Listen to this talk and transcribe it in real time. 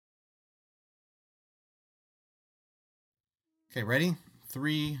Okay, ready?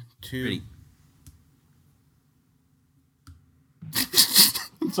 3, 2. Ready.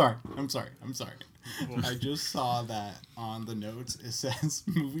 I'm sorry. I just saw that on the notes. It says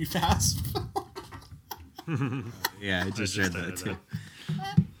Movie Pass. Yeah, I just read that too.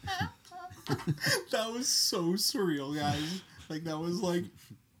 That was so surreal, guys. Like, that was like,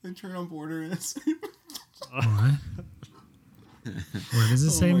 they turn on border and it's What? Where does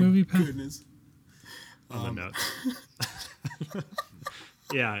it say my Movie Pass? goodness. On the notes.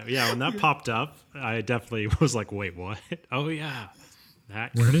 Yeah. When that popped up, I definitely was like, "Wait, what? Oh yeah,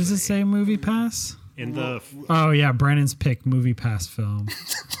 that." Where does it say Movie Pass? In the Oh yeah, Brandon's pick Movie Pass film.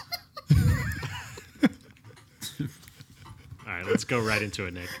 all right, let's go right into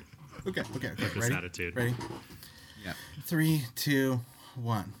it, Nick. Okay. This Ready? attitude. Ready? Yeah. 3, 2,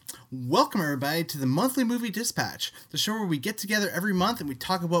 1. Welcome, everybody, to the Monthly Movie Dispatch, the show where we get together every month and we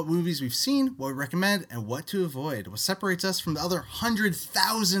talk about movies we've seen, what we recommend, and what to avoid. What separates us from the other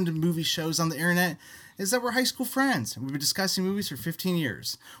 100,000 movie shows on the internet is that we're high school friends, and we've been discussing movies for 15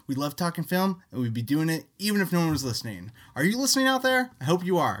 years. We love talking film, and we'd be doing it even if no one was listening. Are you listening out there? I hope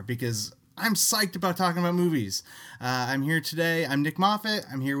you are, because I'm psyched about talking about movies. I'm here today. I'm Nick Moffat.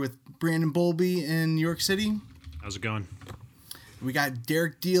 I'm here with Brandon Bowlby in New York City. How's it going? We got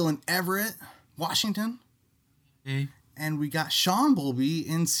Derek Deal in Everett, Washington. Hey. And we got Sean Bowlby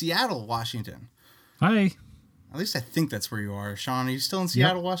in Seattle, Washington. Hi. At least I think that's where you are. Sean, are you still in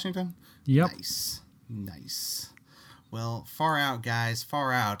Seattle, Washington? Yep. Nice. Well, far out, guys.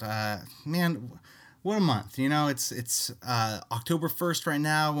 Far out. Man, what a month. You know, it's October 1st right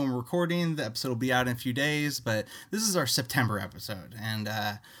now when we're recording. The episode will be out in a few days, but this is our September episode. And,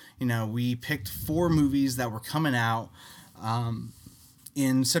 we picked 4 movies that were coming out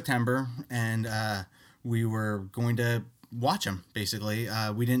in September, and we were going to watch them. Basically,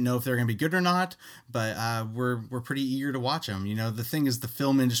 we didn't know if they're going to be good or not, but we're pretty eager to watch them. You know, the thing is, the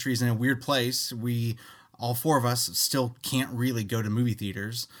film industry is in a weird place. All 4 of us still can't really go to movie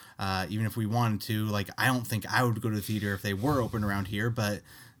theaters, even if we wanted to. Like, I don't think I would go to the theater if they were open around here, but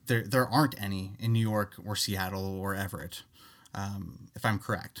there aren't any in New York or Seattle or Everett, if I'm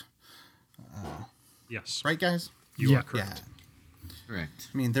correct. Yes. Right, guys? You Yeah. are correct. Correct.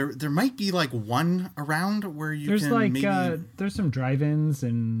 I mean, there might be like one around where you There's can like maybe, there's some drive-ins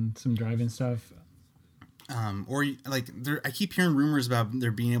and some drive-in stuff. or like I keep hearing rumors about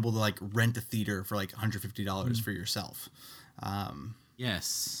there being able to like rent a theater for like $150 for yourself.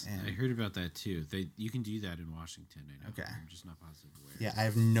 Yes, I heard about that too. You can do that in Washington. I know. Okay. I'm just not positive where. Yeah, I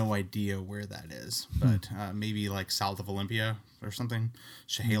have no idea where that is, but maybe like south of Olympia or something,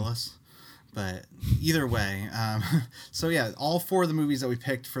 Chehalis. But either way, so yeah, all 4 of the movies that we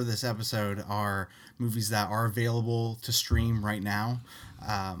picked for this episode are movies that are available to stream right now.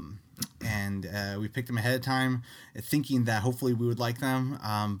 And we picked them ahead of time, thinking that hopefully we would like them.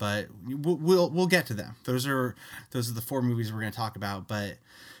 But we'll get to them. Those are the 4 movies we're going to talk about. But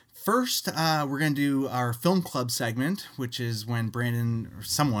first, we're going to do our film club segment, which is when Brandon, or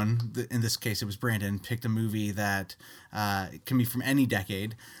someone, in this case it was Brandon, picked a movie that can be from any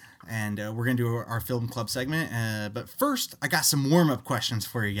decade. And we're going to do our film club segment. But first, I got some warm-up questions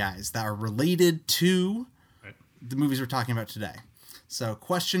for you guys that are related to the movies we're talking about today. So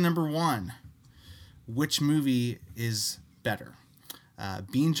question number 1, which movie is better?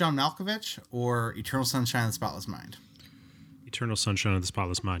 Being John Malkovich or Eternal Sunshine of the Spotless Mind? Eternal Sunshine of the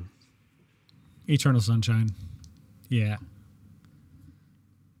Spotless Mind. Eternal Sunshine. Yeah.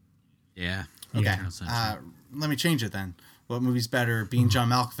 Yeah. Okay. Eternal Sunshine. Let me change it then. What movie's better, Being John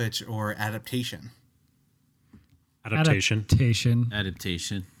Malkovich or Adaptation? Adaptation.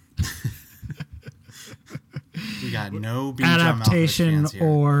 Adaptation. We got no Being John Malkovich Adaptation fans here.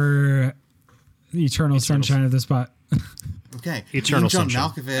 or Eternal Sunshine of the Spot. Okay. Eternal Being John Sunshine.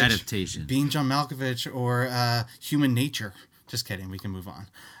 Malkovich. Adaptation. Being John Malkovich or Human Nature. Just kidding. We can move on.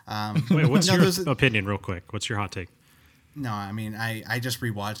 Wait, what's No, your those- opinion, real quick? What's your hot take? No, I mean, I just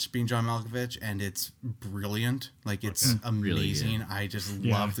rewatched Being John Malkovich, and it's brilliant. Like, it's amazing. Really I just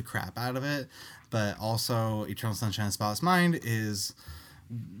Yeah. love the crap out of it. But also, Eternal Sunshine of the Spotless Mind is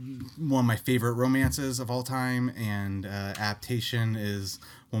one of my favorite romances of all time, and Adaptation is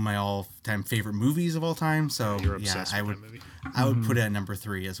one of my all-time favorite movies of all time. So, You're yeah, obsessed I with would that movie. I would put it at number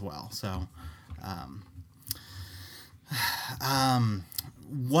 3 as well. So,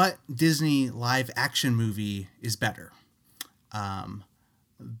 what Disney live-action movie is better?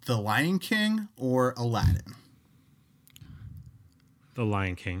 The Lion King or Aladdin? The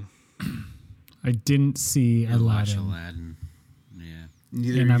Lion King. I didn't see I watched Aladdin. Aladdin. Yeah.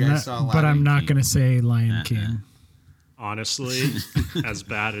 Neither And of you I'm guys saw not, Aladdin. but I'm not King. going to say Lion King. Honestly, as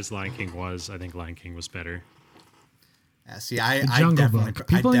bad as Lion King was, I think Lion King was better. Yeah, see, I Jungle definitely, Book.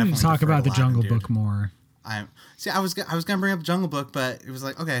 People need to talk prefer about the Aladdin, Jungle dude. Book more. I was gonna bring up Jungle Book, but it was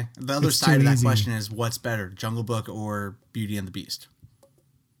like, okay, the other It's side too of that easy. question is what's better, Jungle Book or Beauty and the Beast?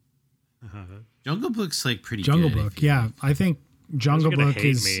 Jungle Book's like pretty Jungle good. I Book, feel. yeah. I think Jungle You're gonna Book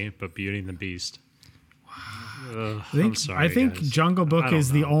hate is. me, but Beauty and the Beast. Ugh, I'm sorry, I think guys. Jungle I Book don't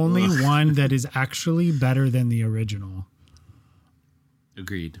is the know. only one that is actually better than the original.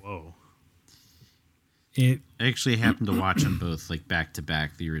 Agreed. Whoa. It I actually happened to watch them both like back to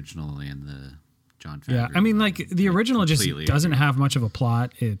back, the original and the John Favreau. Yeah, I mean, like the original just completely doesn't agree. have much of a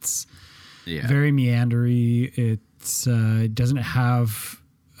plot. It's Yeah. very meandery. It doesn't have,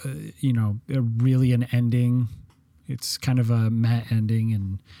 really an ending. It's kind of a meh ending,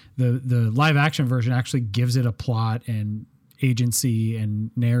 and the live action version actually gives it a plot and agency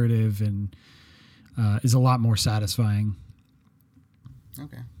and narrative, and is a lot more satisfying.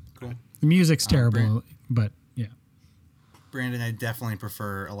 Okay, cool. The music's terrible, Brand- but yeah. Brandon, I definitely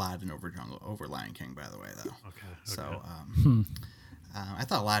prefer Aladdin over Lion King, by the way, though. Okay. So I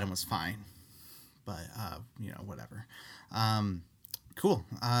thought Aladdin was fine, but whatever. Cool.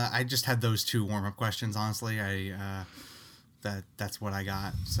 I just had those two warm up questions. Honestly, that's what I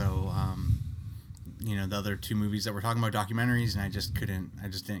got. So the other two movies that we're talking about, documentaries, and I just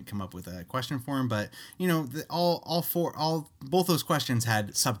didn't come up with a question for them. But both those questions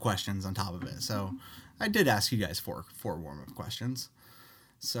had sub questions on top of it. So I did ask you guys four warm up questions.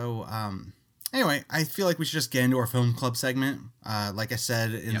 So anyway, I feel like we should just get into our film club segment. Like I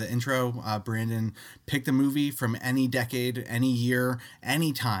said in the intro, Brandon picked a movie from any decade, any year,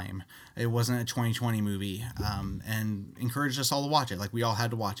 any time. It wasn't a 2020 movie, and encouraged us all to watch it. Like, we all had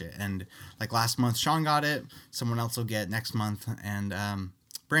to watch it. And like last month, Sean got it. Someone else will get next month. And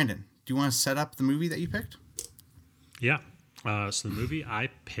Brandon, do you want to set up the movie that you picked? Yeah. So the movie I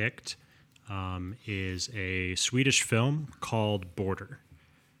picked is a Swedish film called Border.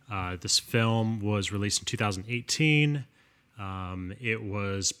 This film was released in 2018. It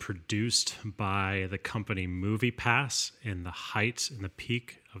was produced by the company MoviePass in the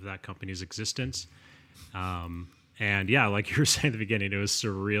peak of that company's existence. And yeah, like you were saying at the beginning, it was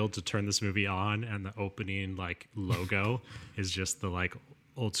surreal to turn this movie on, and the opening like logo is just the like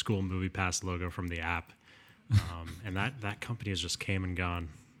old school MoviePass logo from the app. And that company has just came and gone.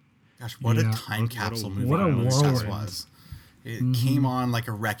 Gosh, what Yeah. a time capsule movie what a this whirlwind. was. It came on like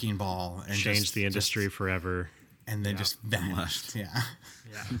a wrecking ball and Changed just, the industry forever. and then just vanished. Yeah.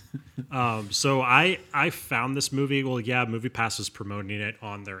 So I found this movie. Well, yeah, MoviePass was promoting it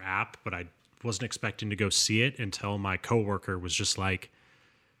on their app, but I wasn't expecting to go see it until my coworker was just like,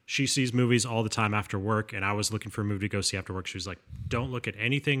 she sees movies all the time after work, and I was looking for a movie to go see after work. She was like, don't look at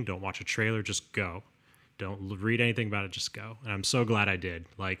anything, don't watch a trailer, just go. Don't read anything about it, just go. And I'm so glad I did.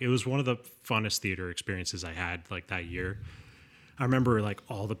 Like, it was one of the funnest theater experiences I had like that year. I remember like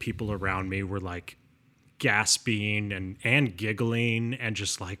all the people around me were like gasping and giggling and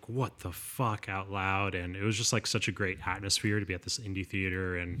just like, what the fuck, out loud. And it was just like such a great atmosphere to be at this indie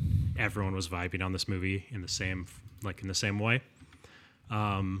theater, and everyone was vibing on this movie in the same way.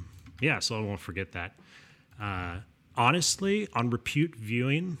 So I won't forget that. Honestly, on repeat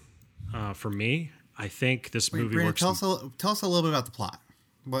viewing, for me, I think this movie Brandon, works. tell us a little bit about the plot.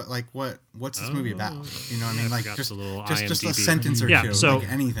 What's this movie about? You know what I mean? Like, forgot just the little just a IMDb. sentence or Yeah, two, so-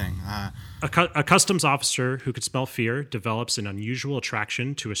 like anything. A customs officer who could smell fear develops an unusual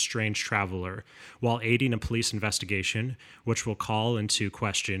attraction to a strange traveler while aiding a police investigation, which will call into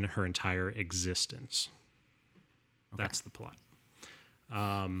question her entire existence. That's the plot.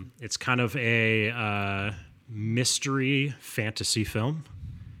 It's kind of a mystery fantasy film.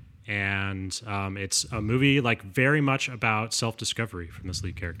 And it's a movie like very much about self-discovery from this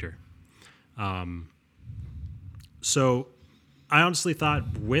lead character. So I honestly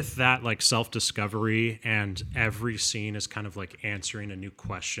thought with that like self-discovery, and every scene is kind of like answering a new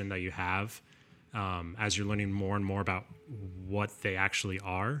question that you have as you're learning more and more about what they actually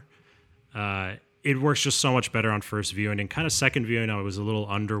are. It works just so much better on first viewing. And kind of second viewing, I was a little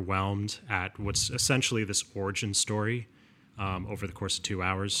underwhelmed at what's essentially this origin story over the course of 2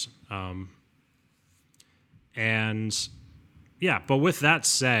 hours. But with that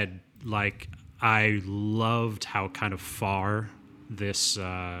said, like, I loved how kind of far this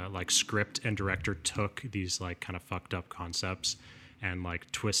like script and director took these like kind of fucked up concepts and like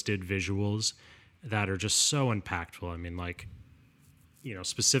twisted visuals that are just so impactful. I mean, like,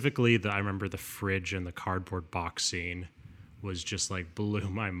 specifically I remember the fridge and the cardboard box scene was just like blew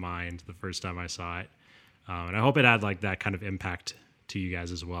my mind the first time I saw it. And I hope it had like that kind of impact to you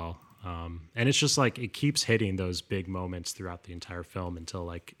guys as well. And it's just like it keeps hitting those big moments throughout the entire film until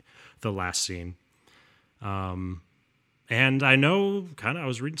like the last scene. And I know I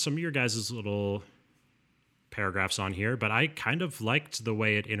was reading some of your guys' little paragraphs on here, but I kind of liked the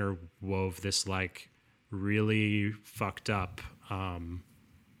way it interwove this like really fucked up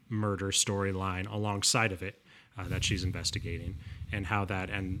murder storyline alongside of it that she's investigating, and how that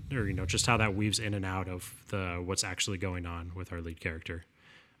just how that weaves in and out of the what's actually going on with our lead character.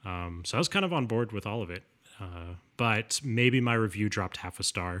 So I was kind of on board with all of it, but maybe my review dropped half a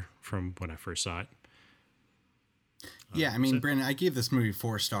star from when I first saw it. Yeah, I mean, Brandon, I gave this movie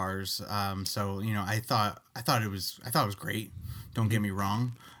 4 stars. So I thought it was great. Don't get me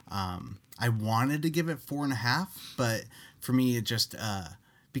wrong. I wanted to give it 4.5, but for me, it just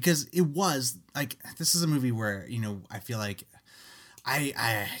because it was like, this is a movie where I feel like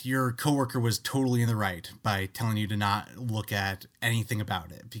your coworker was totally in the right by telling you to not look at anything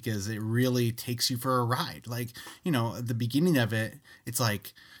about it, because it really takes you for a ride. Like, at the beginning of it, it's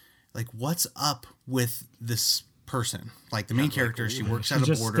like what's up with this person? Like the main character, she works at a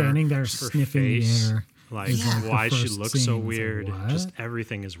just border. Standing there sniffing the air. Like why she looks so weird. Just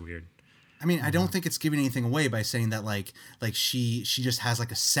everything is weird. I mean, I don't think it's giving anything away by saying that like she just has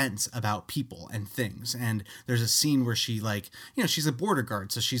like a sense about people and things. And there's a scene where she she's a border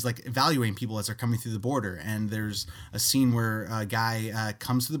guard, so she's like evaluating people as they're coming through the border. And there's a scene where a guy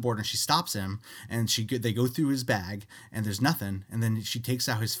comes to the border and she stops him, and they go through his bag and there's nothing. And then she takes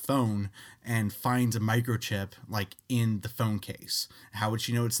out his phone and finds a microchip like in the phone case. How would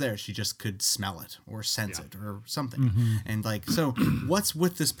she know it's there? She just could smell it or sense it or something. Mm-hmm. And like, so what's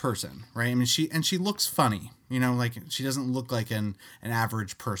with this person, right? I mean, she looks funny, like she doesn't look like an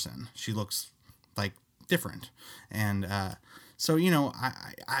average person. She looks like different. And so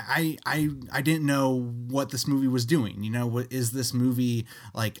I didn't know what this movie was doing. What is this movie,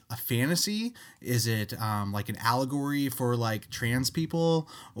 like a fantasy? Is it like an allegory for like trans people,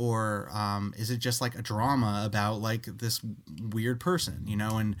 or is it just like a drama about like this weird person?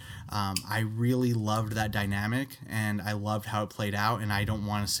 And I really loved that dynamic, and I loved how it played out. And I don't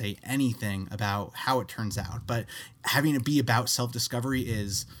want to say anything about how it turns out, but having it be about self-discovery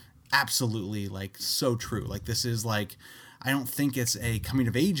is absolutely like so true. Like, this is like, I don't think it's a coming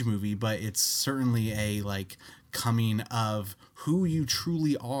of age movie, but it's certainly a like coming of who you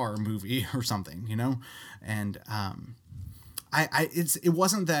truly are movie or something, And it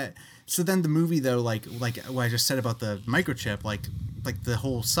wasn't that. So then the movie though, like what I just said about the microchip, like the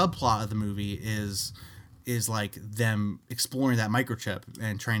whole subplot of the movie is like them exploring that microchip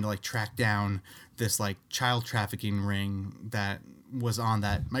and trying to like track down this like child trafficking ring that was on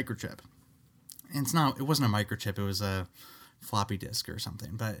that microchip. And it wasn't a microchip, it was a floppy disk or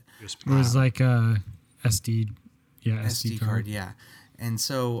something, but it was like a SD card, yeah. And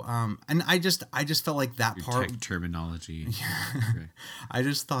so and I just felt like that part, tech terminology. Yeah. I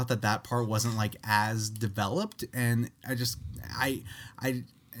just thought that part wasn't like as developed, and I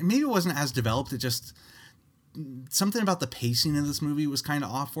maybe it wasn't as developed. It just, something about the pacing of this movie was kind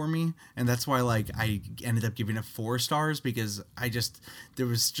of off for me, and that's why like I ended up giving it 4 stars, because there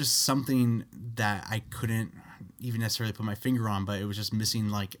was just something that I couldn't even necessarily put my finger on, but it was just missing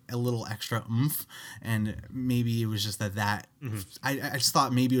like a little extra oomph. And maybe it was just that I just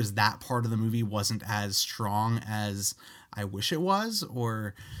thought maybe it was that part of the movie wasn't as strong as I wish it was,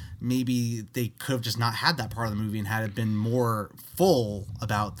 or maybe they could have just not had that part of the movie and had it been more full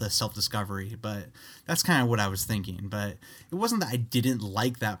about the self-discovery. But that's kind of what I was thinking. But it wasn't that I didn't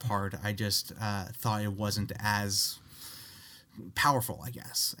like that part. I just thought it wasn't as powerful, I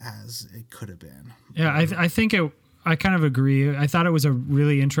guess, as it could have been. Yeah, I think I kind of agree. I thought it was a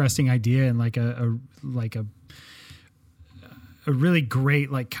really interesting idea, and like a really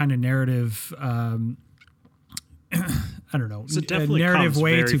great like kind of narrative. I don't know, a narrative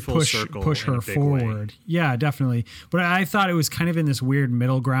way to push her forward. Way. Yeah, definitely. But I thought it was kind of in this weird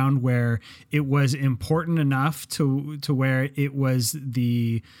middle ground where it was important enough to where it was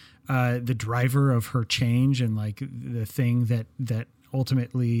the driver of her change, and like the thing that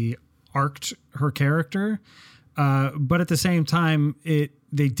ultimately arced her character. But at the same time,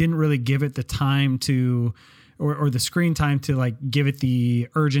 they didn't really give it the time to, or the screen time to like give it the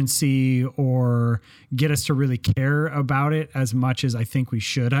urgency or get us to really care about it as much as I think we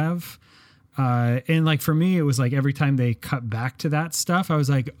should have. And like for me, it was like every time they cut back to that stuff, I was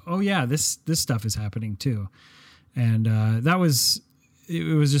like, oh yeah, this stuff is happening too. And it was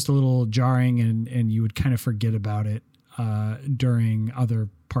just a little jarring, and you would kind of forget about it during other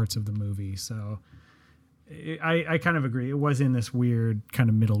parts of the movie. So I kind of agree. It was in this weird kind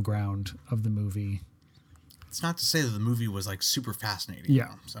of middle ground of the movie. It's not to say that the movie was like super fascinating. Yeah.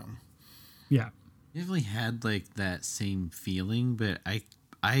 Though, so. Yeah. Definitely had like that same feeling, but I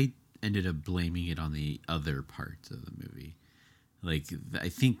ended up blaming it on the other parts of the movie. Like, I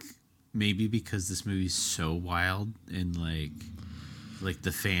think maybe because this movie's so wild and like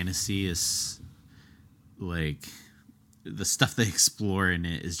the fantasy is like the stuff they explore in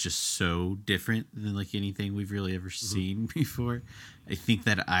it is just so different than like anything we've really ever seen before. I think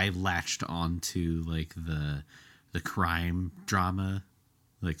that I latched onto like the crime drama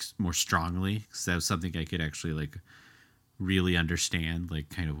like more strongly because that was something I could actually like really understand like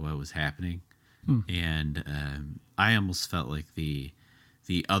kind of what was happening. And I almost felt like the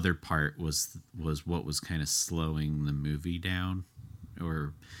other part was what was kind of slowing the movie down,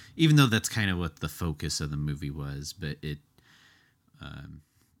 or even though that's kind of what the focus of the movie was, but it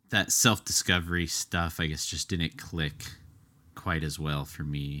that self-discovery stuff I guess just didn't click quite as well for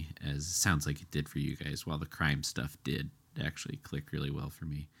me as it sounds like it did for you guys, while the crime stuff did actually click really well for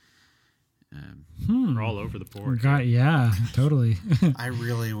me. We're all over the board. Yeah, totally. I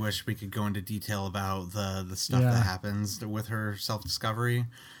really wish we could go into detail about the stuff that happens with her self-discovery,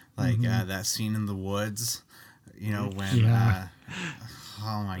 like that scene in the woods, you know, when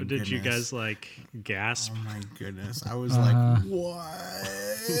oh my goodness. Did you guys like gasp? Oh my goodness. I was like, what?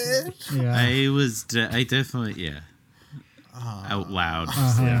 Yeah. I definitely out loud.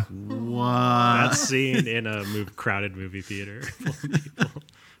 Yeah. What? That scene in a crowded movie theater full of people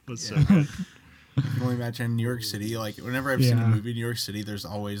was so good. I can only imagine New York City. Like whenever I've seen a movie in New York City, there's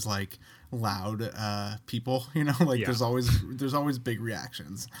always like loud people. You know, like there's always big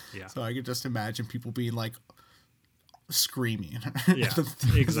reactions. Yeah. So I could just imagine people being like screaming. Yeah,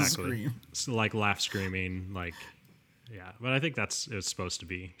 exactly. So, like laugh screaming, like But I think it's supposed to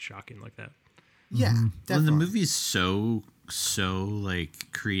be shocking like that. Yeah, definitely. When the movie's so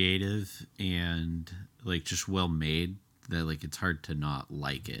like creative and like just well made that like it's hard to not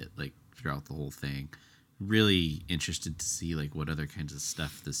like it like throughout the whole thing. Really interested to see like what other kinds of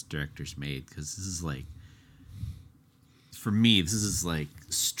stuff this director's made, because this is like, for me, this is like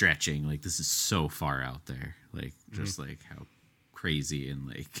stretching. Like this is so far out there. Like just like how crazy and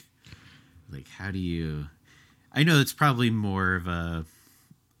like how do you? I know it's probably more of a.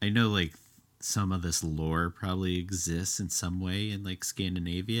 I know like some of this lore probably exists in some way in like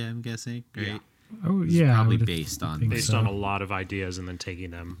Scandinavia. I'm guessing, right? Yeah. Oh it's yeah, probably based on a lot of ideas and then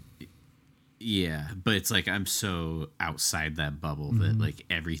taking them. Yeah, but it's like I'm so outside that bubble that like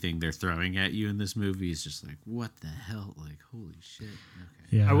everything they're throwing at you in this movie is just like, what the hell? Like, holy shit.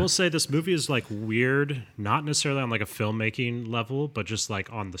 Okay. Yeah. I will say this movie is like weird, not necessarily on like a filmmaking level, but just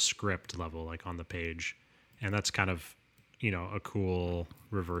like on the script level, like on the page. And that's kind of, you know, a cool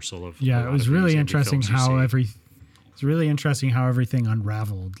reversal of. Yeah, it was really interesting how it's really interesting how everything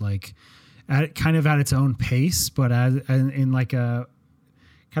unraveled, like at its own pace, but in like a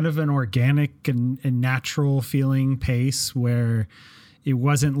kind of an organic and natural feeling pace where it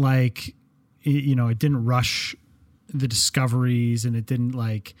wasn't like, you know, it didn't rush the discoveries and it didn't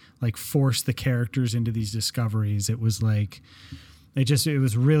like force the characters into these discoveries. It was like, it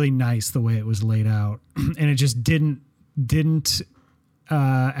was really nice the way it was laid out. And it just didn't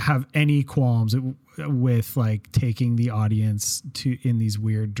have any qualms with like taking the audience in these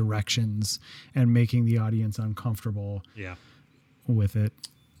weird directions and making the audience uncomfortable with it.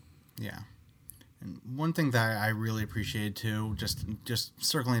 Yeah. And one thing that I really appreciated too, just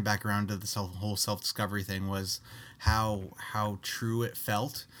circling back around to the whole self-discovery thing, was how true it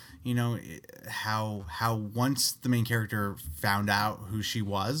felt. You know, how once the main character found out who she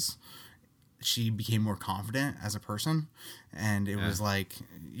was, she became more confident as a person. And it was like,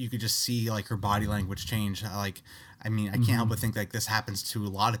 you could just see like her body language change. Like, I mean, I can't help but think like this happens to a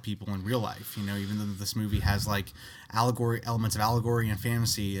lot of people in real life, you know, even though this movie has like elements of allegory and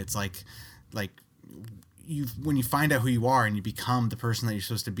fantasy. It's like when you find out who you are and you become the person that you're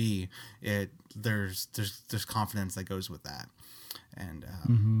supposed to be, there's confidence that goes with that. And,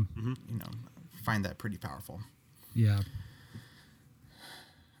 you know, find that pretty powerful. Yeah.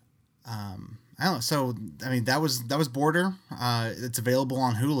 I don't know. So, I mean, that was Border. It's available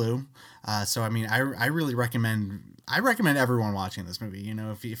on Hulu. So, I mean, I really recommend everyone watching this movie. You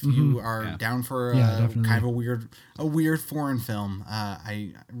know, if you are down for kind of a weird foreign film,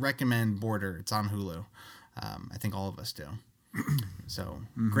 I recommend Border. It's on Hulu. I think all of us do. So,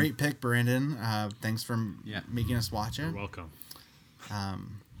 great pick, Brandon. Thanks for making us watch it. You're welcome.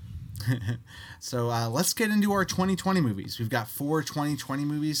 So let's get into our 2020 movies. We've got 4 2020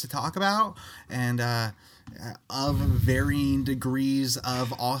 movies to talk about, and of varying degrees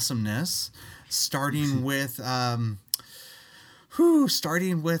of awesomeness. Starting with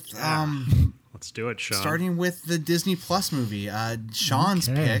Let's do it, Sean. Starting with the Disney Plus movie, Sean's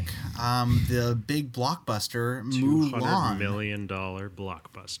Okay. pick, the big blockbuster $200 Mulan. million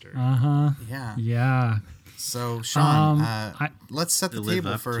blockbuster. Yeah. Yeah. So Sean, let's set To the live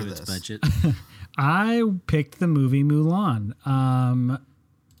table up for to this. its budget. I picked the movie Mulan.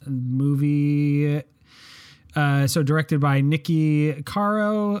 Movie, so directed by Nikki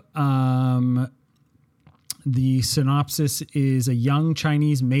Caro. The synopsis is a young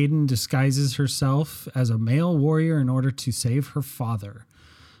Chinese maiden disguises herself as a male warrior in order to save her father.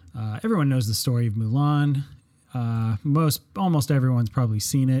 Everyone knows the story of Mulan. Almost everyone's probably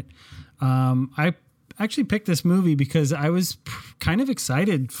seen it. I actually picked this movie because I was kind of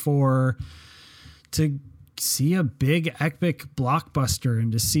excited to see a big epic blockbuster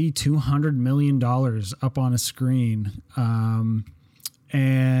and to see $200 million up on a screen.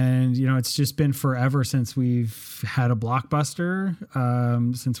 And, it's just been forever since we've had a blockbuster,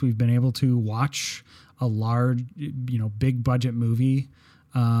 since we've been able to watch a large, big budget movie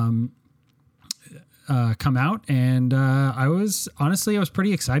come out. And I was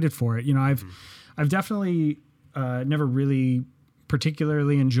pretty excited for it. I've definitely never really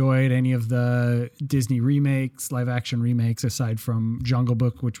particularly enjoyed any of the Disney remakes, live action remakes, aside from Jungle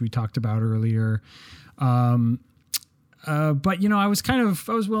Book, which we talked about earlier. But I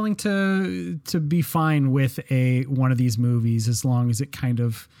was willing to be fine with one of these movies as long as it kind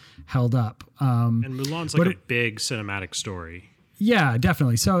of held up. And Mulan's like a big cinematic story. Yeah,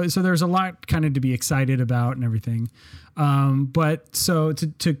 definitely. So there's a lot kind of to be excited about and everything. But so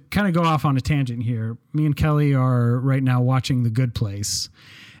to kind of go off on a tangent here, me and Kelly are right now watching The Good Place.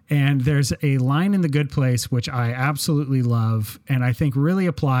 And there's a line in The Good Place which I absolutely love and I think really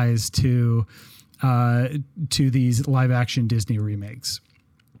applies to these live action Disney remakes.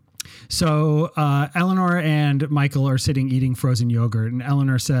 So Eleanor and Michael are sitting eating frozen yogurt, and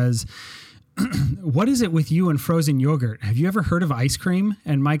Eleanor says, "What is it with you and frozen yogurt? Have you ever heard of ice cream?"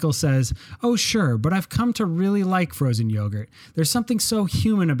 And Michael says, "Oh, sure, but I've come to really like frozen yogurt. There's something so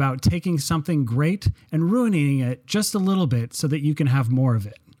human about taking something great and ruining it just a little bit so that you can have more of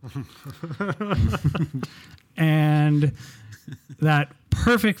it." And that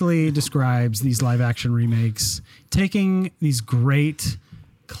perfectly describes these live action remakes, taking these great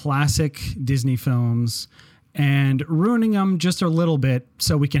classic Disney films and ruining them just a little bit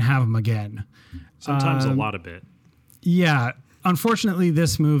so we can have them again. Sometimes a lot of it. Yeah. Unfortunately,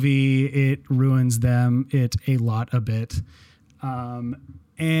 this movie, it ruins them a lot a bit. And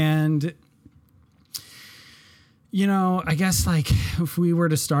I guess if we were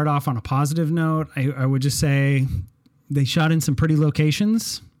to start off on a positive note, I would just say they shot in some pretty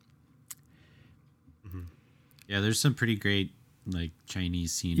locations. Yeah, there's some pretty great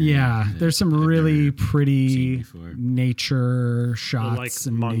Chinese scenery. Yeah, there's some really pretty before. nature shots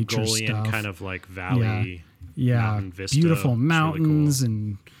and nature Mongolian stuff. kind of valley, mountain vista. Beautiful It's really mountains cool.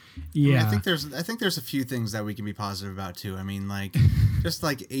 and I think there's a few things that we can be positive about too. I mean, just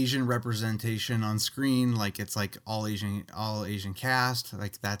Asian representation on screen, it's all Asian cast,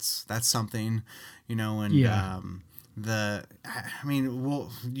 that's something, and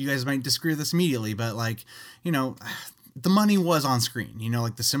you guys might disagree with this immediately, but the money was on screen,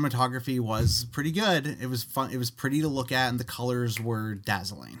 the cinematography was pretty good. It was fun. It was pretty to look at and the colors were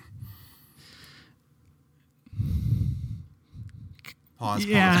dazzling. Pause.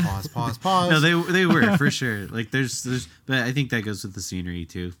 No, they were for sure. There's, but I think that goes with the scenery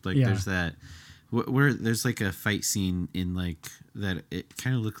too. There's that where there's a fight scene in that. It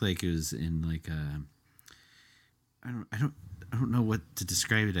kind of looked like it was in I don't know what to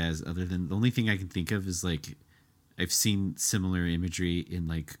describe it as other than the only thing I can think of is I've seen similar imagery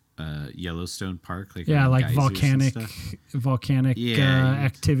in Yellowstone Park, volcanic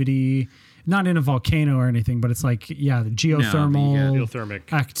activity. Not in a volcano or anything, but it's the geothermal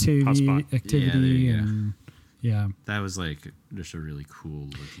activity and that was just a really cool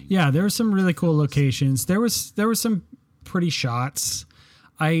looking. Yeah, there were some really cool locations. There was some pretty shots.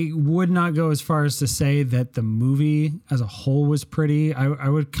 I would not go as far as to say that the movie as a whole was pretty. I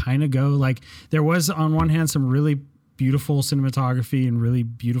would kind of go there was on one hand some really beautiful cinematography and really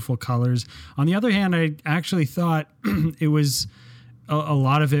beautiful colors. On the other hand, I actually thought it was a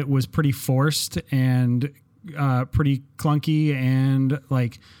lot of it was pretty forced and pretty clunky, and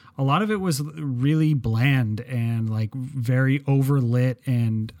a lot of it was really bland and very overlit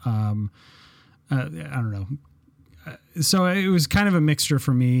and I don't know. So it was kind of a mixture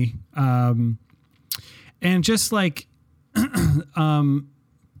for me, and just you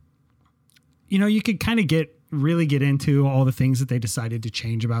could kind of really get into all the things that they decided to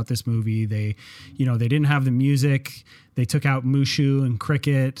change about this movie. They didn't have the music. They took out Mushu and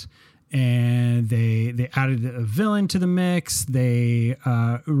Cricket, and they added a villain to the mix. They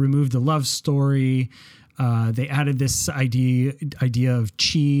removed the love story. They added this idea of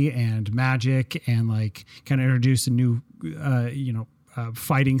chi and magic, and like kind of introduced a new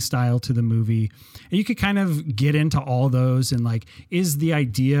fighting style to the movie. And you could kind of get into all those, and like, is the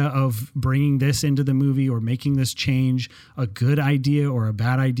idea of bringing this into the movie or making this change a good idea or a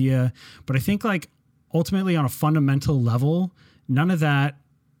bad idea? But I think like ultimately on a fundamental level, none of that,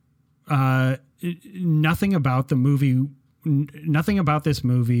 nothing about the movie, nothing about this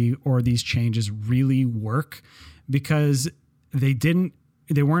movie or these changes really work, because they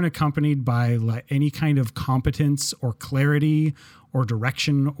weren't accompanied by like any kind of competence or clarity or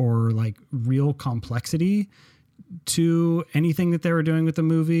direction or like real complexity to anything that they were doing with the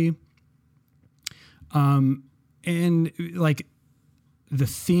movie. And like the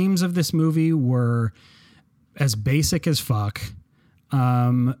themes of this movie were as basic as fuck.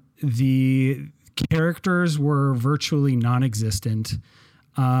 The characters were virtually non-existent.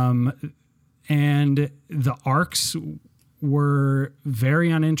 And the arcs were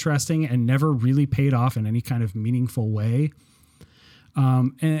very uninteresting and never really paid off in any kind of meaningful way.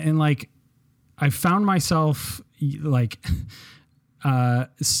 And like, I found myself like,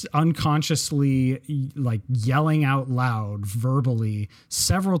 unconsciously like yelling out loud verbally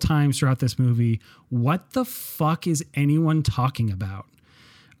several times throughout this movie, what the fuck is anyone talking about?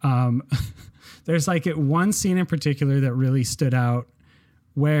 There's like one scene in particular that really stood out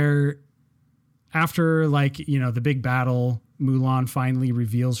where after like, the big battle, Mulan finally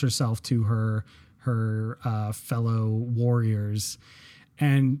reveals herself to her fellow warriors,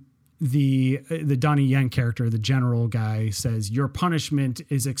 and the Donnie Yen character, the general guy, says, "Your punishment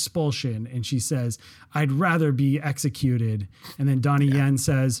is expulsion," and she says, "I'd rather be executed." And then Donnie Yen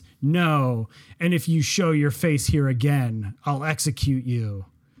says, "No, and if you show your face here again, I'll execute you."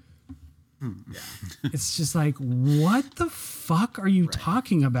 It's just like, what the fuck are you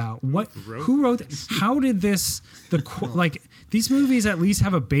talking about? Who wrote this? How did this, like, these movies at least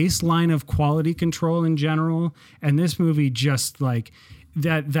have a baseline of quality control in general. And this movie just like,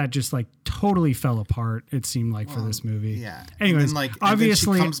 that just like totally fell apart. It seemed like for this movie. Yeah. Anyways, and like,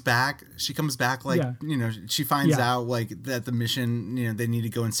 obviously and then she comes back like, she finds out like that the mission, they need to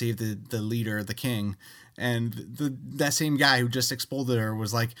go and save the leader, the king. And that same guy who just exploded her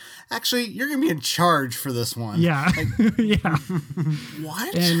was like, actually, you're going to be in charge for this one. Yeah. Like, yeah.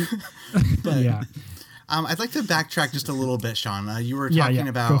 What? And, but, yeah. I'd like to backtrack just a little bit, Sean. You were talking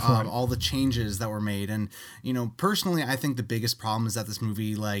about all the changes that were made. And, personally, I think the biggest problem is that this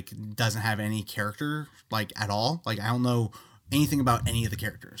movie, like, doesn't have any character, like, at all. Like, I don't know anything about any of the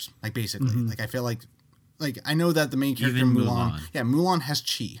characters, like, basically. Mm-hmm. Like, I feel like, I know that the main character, Even Mulan. Yeah, Mulan has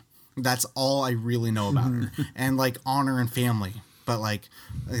chi. That's all I really know about her. And, like, honor and family. But, like,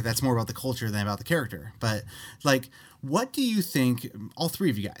 that's more about the culture than about the character. But, like, what do you think, all three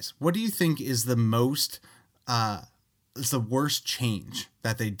of you guys, what do you think is the worst change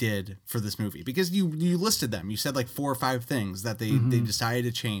that they did for this movie? Because you listed them. You said like 4 or 5 things that they decided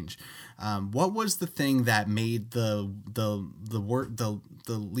to change. What was the thing that made the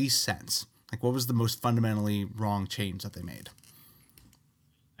least sense? Like, what was the most fundamentally wrong change that they made?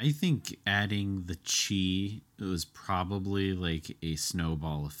 I think adding the chi was probably like a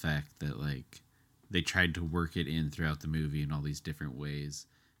snowball effect that like they tried to work it in throughout the movie in all these different ways,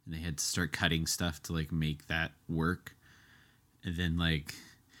 and they had to start cutting stuff to like make that work. And then like,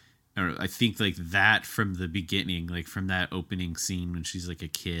 I don't know, I think like that from the beginning, like from that opening scene when she's like a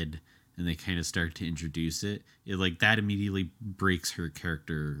kid and they kind of start to introduce it like that immediately breaks her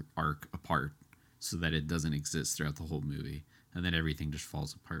character arc apart so that it doesn't exist throughout the whole movie. And then everything just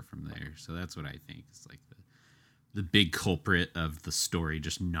falls apart from there. So that's what I think is like the big culprit of the story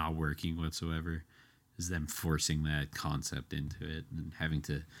just not working whatsoever, is them forcing that concept into it and having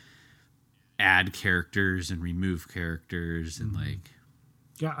to add characters and remove characters and like.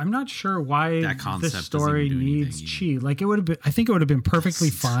 Yeah, I'm not sure why this story needs chi. Like, I think it would have been perfectly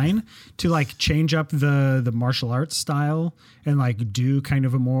fine to like change up the martial arts style and like do kind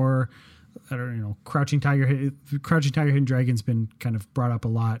of a more, I don't know, Crouching Tiger, Hidden Dragon's been kind of brought up a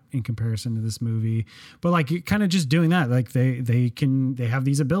lot in comparison to this movie. But like, kind of just doing that, like they have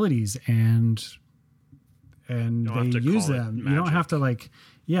these abilities and they use them. You don't have to like,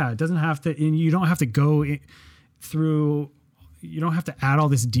 it doesn't have to, and you don't have to go through. You don't have to add all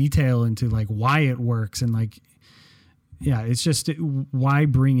this detail into like why it works and like, it's just why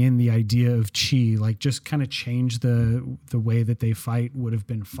bring in the idea of chi? Like, just kind of change the way that they fight would have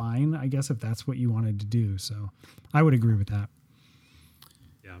been fine, I guess, if that's what you wanted to do. So I would agree with that.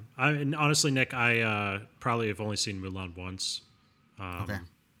 Yeah. And honestly, Nick, I probably have only seen Mulan once. Okay.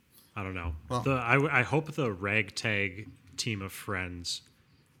 I don't know. Well- I hope the ragtag team of friends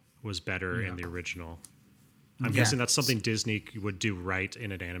was better in the original. I'm guessing that's something Disney would do right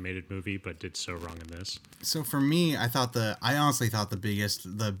in an animated movie, but did so wrong in this. So for me, I honestly thought the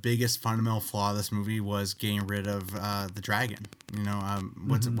biggest fundamental flaw of this movie was getting rid of the dragon. You know,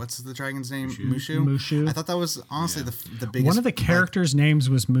 what's the dragon's name? Mushu. I thought that was honestly the biggest. One of the characters' names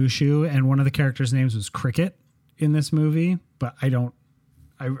was Mushu, and one of the characters' names was Cricket in this movie. But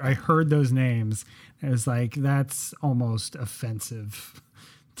I heard those names. And it was like, that's almost offensive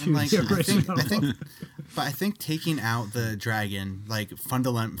to Like, the original. I think taking out the dragon like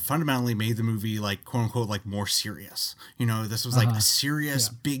fundamentally made the movie like quote unquote like more serious. You know, this was like a serious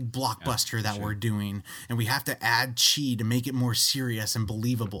big blockbuster that we're doing, and we have to add chi to make it more serious and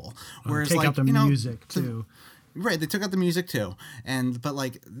believable. Whereas Take like out the music too. Right, they took out the music too, but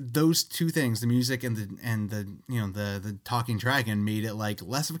like those two things, the music and the talking dragon, made it like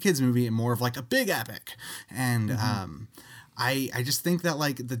less of a kids movie and more of like a big epic. And I just think that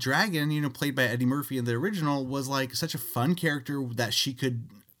like the dragon, you know, played by Eddie Murphy in the original, was like such a fun character that she could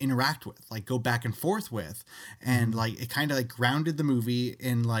interact with, like go back and forth with, and like it kind of like grounded the movie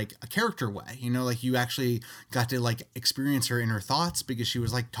in like a character way, you know, like you actually got to like experience her in her thoughts because she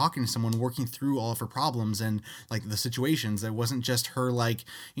was like talking to someone, working through all of her problems and like the situations. It wasn't just her like,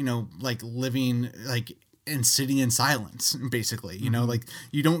 you know, like living like and sitting in silence, basically, you know, like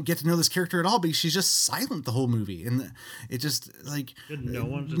you don't get to know this character at all because she's just silent the whole movie, and it just like No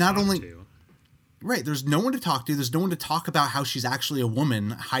one to not talk only to. Right, there's no one to talk to. There's no one to talk about how she's actually a woman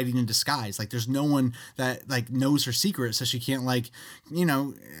hiding in disguise. Like, there's no one that like knows her secret, so she can't like, you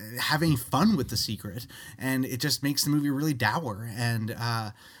know, have any fun with the secret. And it just makes the movie really dour. And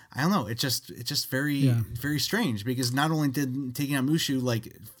I don't know, it's just very strange, because not only did taking out Mushu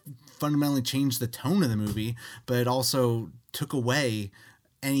like fundamentally change the tone of the movie, but it also took away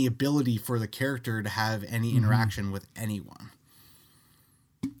any ability for the character to have any interaction with anyone.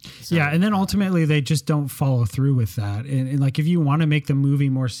 So, yeah, and then ultimately they just don't follow through with that. And like, if you want to make the movie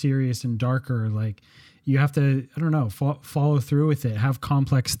more serious and darker, like you have to, I don't know, follow through with it. Have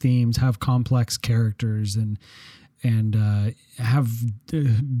complex themes, have complex characters, and have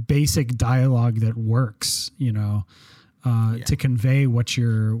basic dialogue that works. You know, to convey what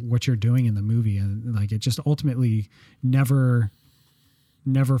you're doing in the movie, and like it just ultimately never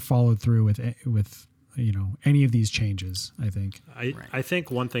followed through with you know any of these changes. I think I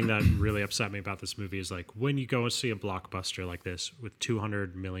think one thing that really upset me about this movie is like when you go and see a blockbuster like this with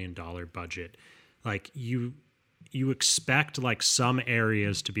 $200 million budget, like you expect like some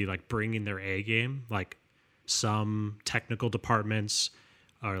areas to be like bringing their A game, like some technical departments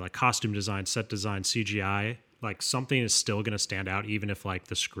or like costume design, set design, CGI, like something is still going to stand out even if like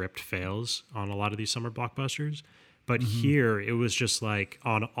the script fails on a lot of these summer blockbusters. But here it was just like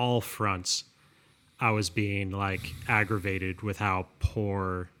on all fronts I was being like aggravated with how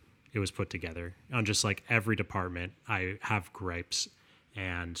poor it was put together. On just like every department, I have gripes,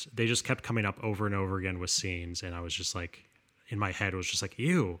 and they just kept coming up over and over again with scenes. And I was just like, in my head, it was just like,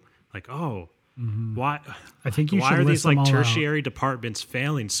 ew, like, oh, why? I think why are these like tertiary departments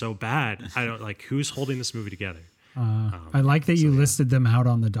failing so bad? I don't like who's holding this movie together. I like that you listed them out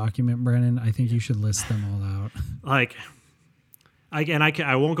on the document, Brennan. I think you should list them all out. Like,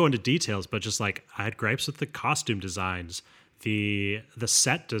 I won't go into details, but just like I had gripes with the costume designs, the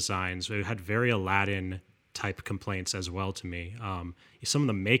set designs. We had very Aladdin type complaints as well to me. Some of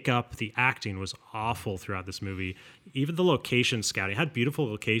the makeup, the acting was awful throughout this movie. Even the location scouting, it had beautiful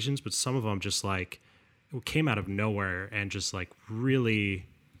locations, but some of them just like came out of nowhere and just like really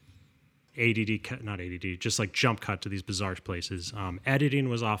not ADD, just like jump cut to these bizarre places. Editing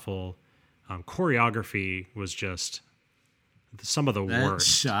was awful. Choreography was just some of the worst.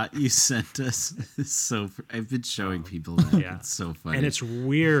 Shot you sent us is so. I've been showing people that. Yeah. It's so funny. And it's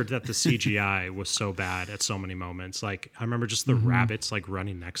weird that the CGI was so bad at so many moments. Like I remember just the rabbits like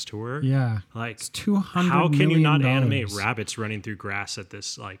running next to her. Yeah, like it's $200 how can you not million. animate rabbits running through grass at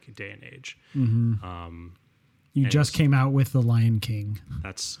this like day and age? You just came out with The Lion King.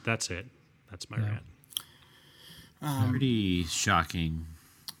 That's it. That's my rant. pretty shocking.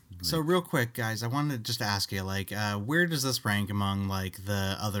 So real quick, guys, I wanted just to ask you, like, where does this rank among like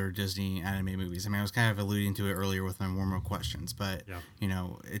the other Disney anime movies? I mean, I was kind of alluding to it earlier with my warm-up questions, but you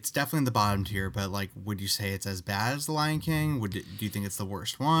know, it's definitely in the bottom tier. But like, would you say it's as bad as The Lion King? Do you think it's the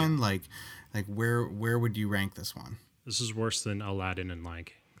worst one? Like where would you rank this one? This is worse than Aladdin and Lion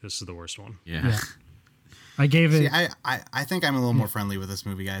King. This is the worst one. Yeah. I gave it. See, I think I'm a little more friendly with this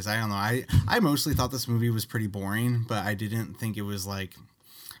movie, guys. I don't know. I mostly thought this movie was pretty boring, but I didn't think it was like,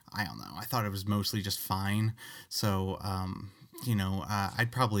 I don't know. I thought it was mostly just fine. So, you know,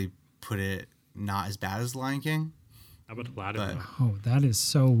 I'd probably put it not as bad as The Lion King. How about Aladdin? But- Oh, that is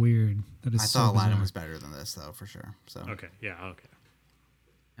so weird. That is I so thought Aladdin bizarre. was better than this, though, for sure. So Okay. Yeah. Okay.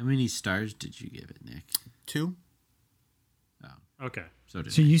 How many stars did you give it, Nick? 2. Okay. So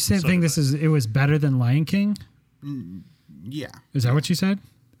did So I. you said So think did it was better than Lion King? Yeah. Is that what you said?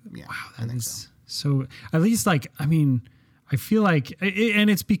 Yeah. Wow, I that think is so. At least, like, I mean, I feel like,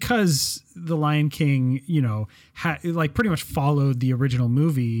 and it's because the Lion King, you know, like pretty much followed the original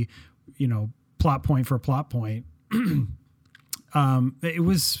movie, you know, plot point for plot point. It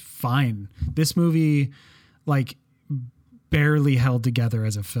was fine. This movie, like, barely held together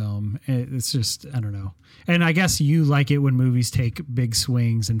as a film. It's just, I don't know. And I guess you like it when movies take big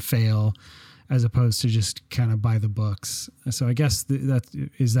swings and fail, as opposed to just kind of by the books. So I guess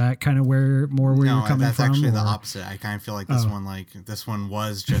that kind of where you're coming that's from. actually the or- opposite. I kind of feel like this one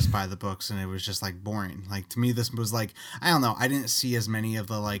was just by the books, and it was just like boring. Like to me, this was like, I don't know. I didn't see as many of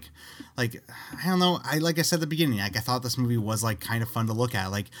the like I don't know. Like I said at the beginning, like I thought this movie was like kind of fun to look at.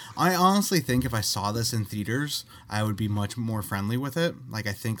 Like I honestly think if I saw this in theaters, I would be much more friendly with it. Like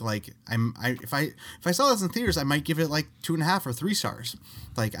I think like if I saw this in theaters, I might give it like 2.5 or 3 stars.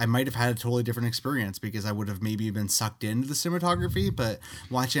 Like I might have had a totally different experience because I would have maybe been sucked into the cinematography, but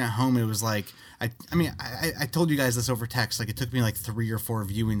watching at home, it was like, I told you guys this over text. Like it took me like 3 or 4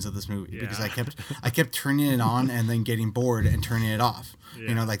 viewings of this movie because I kept turning it on and then getting bored and turning it off. Yeah.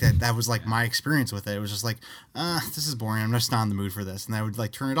 You know, like that was like my experience with it. It was just like, this is boring. I'm just not in the mood for this. And I would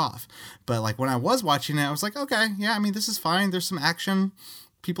like turn it off. But like when I was watching it, I was like, okay, yeah, I mean, this is fine. There's some action.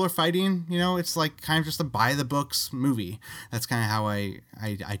 People are fighting, you know, it's like kind of just a by the books movie. That's kind of how I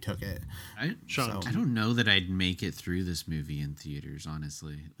took it. Sean, I don't know that I'd make it through this movie in theaters,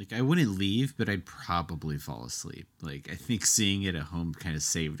 honestly. Like, I wouldn't leave, but I'd probably fall asleep. Like, I think seeing it at home kind of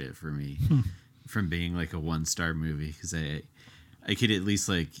saved it for me from being like a 1-star movie, because I could at least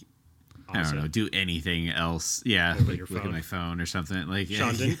like, I don't know, do anything else. Yeah, Look at like your look at phone. my phone or something. Like,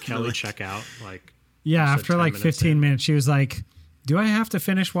 Sean, didn't Kelly like, check out? Like, Yeah, you said after 10 like minutes 15 in? minutes, she was like, do I have to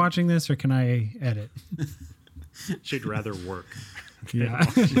finish watching this or can I edit? She'd rather work. Yeah.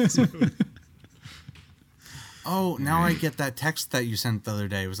 Oh, now I get that text that you sent the other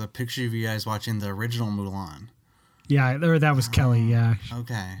day. It was a picture of you guys watching the original Mulan. Yeah, or that was Kelly. Yeah.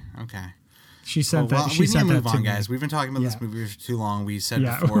 Okay. She sent Well, that. She we need to sent that move to on, me. guys. We've been talking about this Yeah. movie for too long. We said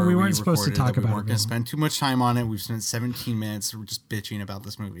Yeah, before we weren't supposed to recorded talk that we about weren't it going to anymore. spend too much time on it. We've spent 17 minutes just bitching about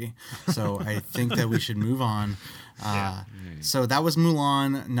this movie. So I think that we should move on. So that was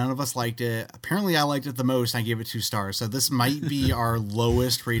Mulan. None of us liked it. Apparently, I liked it the most. I gave it 2 stars. So this might be our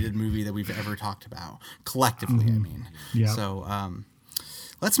lowest rated movie that we've ever talked about collectively. I mean, Yeah. So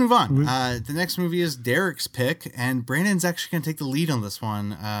let's move on. The next movie is Derek's pick, and Brandon's actually going to take the lead on this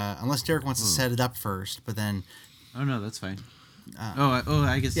one, unless Derek wants to set it up first. But then, Oh no, that's fine.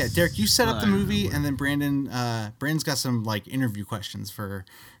 I guess. yeah, Derek, you set up the I don't know movie, what- and then Brandon's got some like interview questions for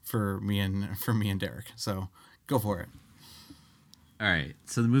me and Derek. So go for it. All right.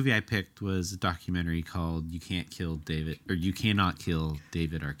 So the movie I picked was a documentary called "You Cannot Kill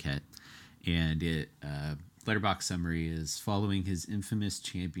David Arquette," and it letterbox summary is following his infamous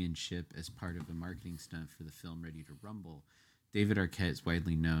championship as part of a marketing stunt for the film Ready to Rumble. David Arquette is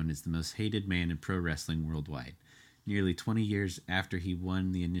widely known as the most hated man in pro wrestling worldwide. Nearly 20 years after he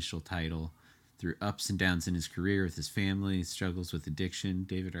won the initial title, through ups and downs in his career with his family, struggles with addiction,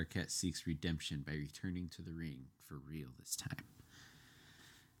 David Arquette seeks redemption by returning to the ring for real this time.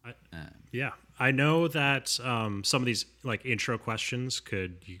 Yeah, I know that some of these like intro questions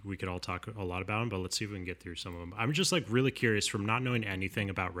we could all talk a lot about them, but let's see if we can get through some of them. I'm just like really curious from not knowing anything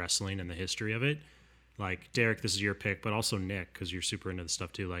about wrestling and the history of it. Like Derek, this is your pick, but also Nick, because you're super into this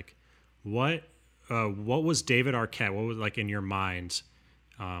stuff too. Like, what was David Arquette? What was like in your mind?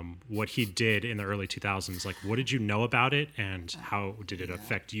 What he did in the early 2000s? Like, what did you know about it, and how did it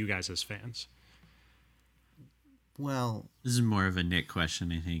affect you guys as fans? Well, This is more of a Nick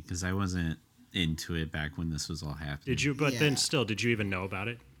question, I think, because I wasn't into it back when this was all happening. Did you? But Yeah. then still, did you even know about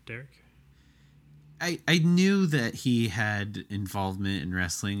it, Derek? I knew that he had involvement in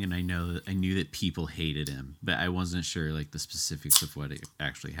wrestling, and I knew that people hated him, but I wasn't sure like the specifics of what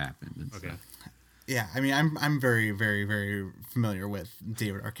actually happened. And Okay. stuff. yeah, I mean, I'm very, very, very familiar with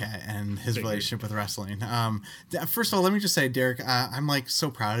David Arquette and his Figured. relationship with wrestling. First of all, let me just say, Derek, I'm like so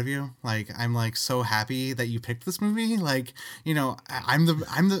proud of you. Like, I'm like so happy that you picked this movie. Like, you know,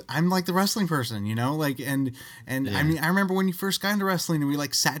 I'm like the wrestling person, you know, like, and I mean, I remember when you first got into wrestling and we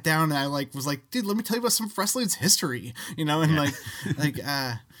like sat down and I like was like, dude, let me tell you about some wrestling's history, you know, and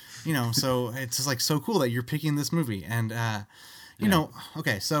you know, so it's just like so cool that you're picking this movie and, you know,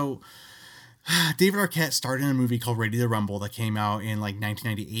 okay, so David Arquette starred in a movie called Ready to Rumble that came out in like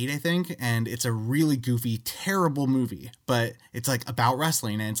 1998, I think, and it's a really goofy, terrible movie, but it's like about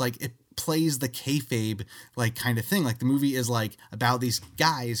wrestling, and it's like it plays the kayfabe like kind of thing. Like the movie is like about these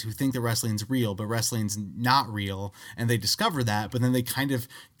guys who think that wrestling's real, but wrestling's not real, and they discover that, but then they kind of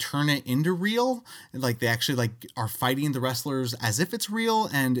turn it into real. Like they actually like are fighting the wrestlers as if it's real,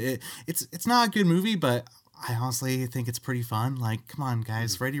 and it's not a good movie, but I honestly think it's pretty fun. Like, come on,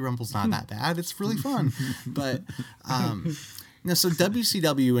 guys, Ready Rumble's not that bad. It's really fun. But so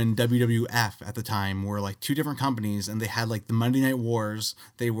WCW and WWF at the time were like two different companies, and they had like the Monday Night Wars.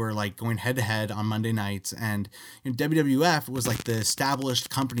 They were like going head to head on Monday nights, and WWF was like the established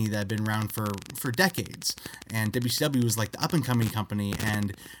company that had been around for decades, and WCW was like the up and coming company,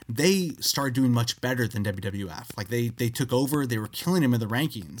 and they started doing much better than WWF. Like they took over. They were killing them in the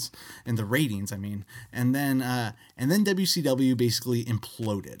rankings and the ratings. I mean, and then WCW basically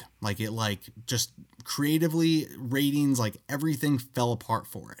imploded. Like it like just creatively, ratings, like everything fell apart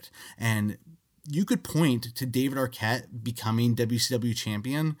for it. And you could point to David Arquette becoming WCW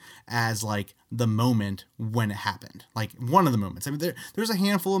champion as like the moment when it happened, like one of the moments. I mean, there's a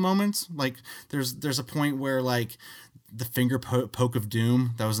handful of moments. Like there's a point where like the finger poke of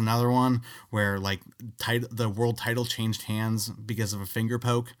doom, that was another one where like the world title changed hands because of a finger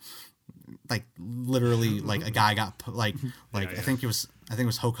poke. Like literally, like a guy got like I think it was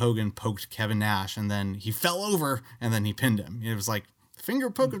Hulk Hogan poked Kevin Nash, and then he fell over, and then he pinned him. It was like finger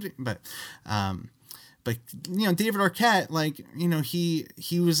poke of, but David Arquette, like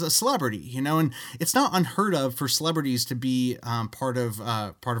he was a celebrity, and it's not unheard of for celebrities to be part of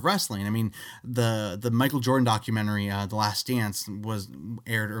wrestling. I mean, the Michael Jordan documentary, The Last Dance, was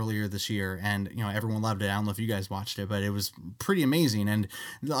aired earlier this year, and everyone loved it. I don't know if you guys watched it, but it was pretty amazing. And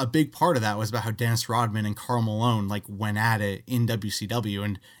a big part of that was about how Dennis Rodman and Karl Malone like went at it in WCW,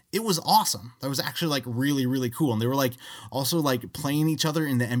 and it was awesome. That was actually like really, really cool. And they were like also like playing each other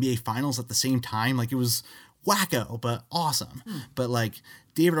in the NBA finals at the same time. Like it was wacko, but awesome. But like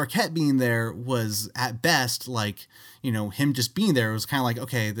David Arquette being there was at best like, him just being there was kind of like,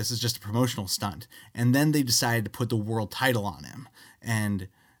 okay, this is just a promotional stunt. And then they decided to put the world title on him, and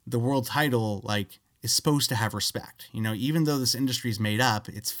the world title like is supposed to have respect. Even though this industry is made up,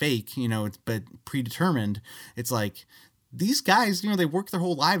 it's fake, but predetermined. It's like, these guys, they work their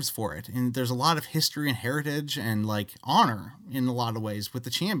whole lives for it. And there's a lot of history and heritage and like honor in a lot of ways with the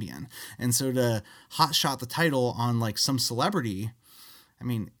champion. And so to hotshot the title on like some celebrity, I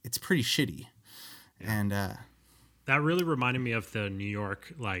mean, it's pretty shitty. Yeah. And that really reminded me of the New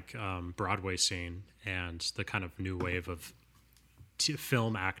York like Broadway scene and the kind of new wave of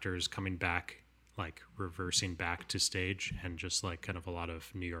film actors coming back, like reversing back to stage, and just like kind of a lot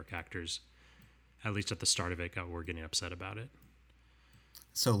of New York actors, at least at the start of it, were getting upset about it.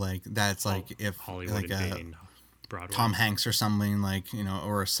 So like that's like if Hollywood like invading Broadway. Tom Hanks or something, like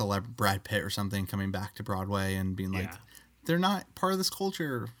or a celeb Brad Pitt or something coming back to Broadway and being like, they're not part of this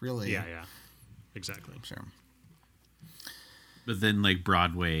culture, really. Yeah, exactly. Sure. But then like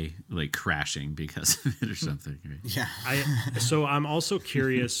Broadway like crashing because of it or something, right? Yeah. So I'm also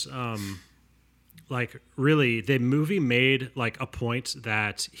curious. Like really, the movie made like a point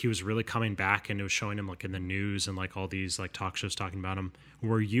that he was really coming back, and it was showing him like in the news and like all these like talk shows talking about him.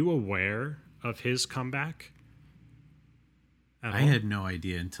 Were you aware of his comeback? I had no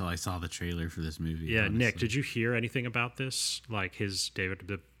idea until I saw the trailer for this movie. Yeah, honestly. Nick, did you hear anything about this? Like his David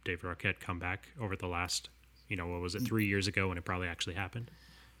Arquette comeback over the last, what was it, 3 years ago when it probably actually happened?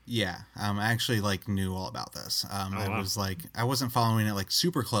 Yeah, I actually like knew all about this. Wow. Was like, I wasn't following it like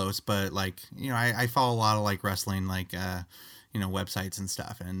super close, but like, I follow a lot of like wrestling, like, websites and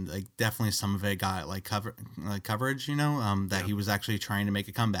stuff, and like definitely some of it got like coverage, that he was actually trying to make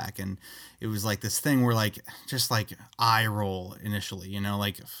a comeback, and it was like this thing where like just like eye roll initially,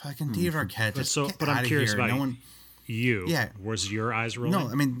 like fucking Dave Arquette. But I'm curious about you. Yeah. Was your eyes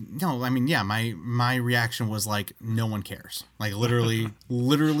rolling? No, I mean, yeah, my reaction was like, no one cares. Like literally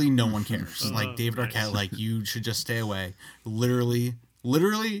no one cares. Like David Arquette, like you should just stay away. Literally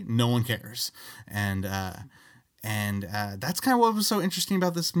no one cares. And that's kind of what was so interesting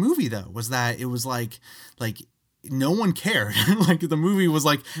about this movie though, was that it was like no one cared. Like the movie was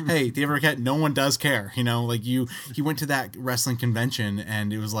like, hey, David Arquette, no one does care. Like he went to that wrestling convention,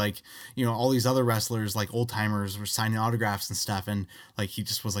 and it was like, all these other wrestlers, like old timers, were signing autographs and stuff. And like, he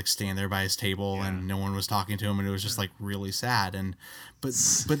just was like standing there by his table, and no one was talking to him. And it was just like really sad. And, but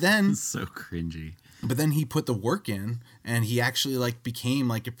then so cringy, but then he put the work in, and he actually like became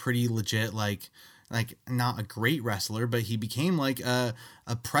like a pretty legit, like like not a great wrestler, but he became like a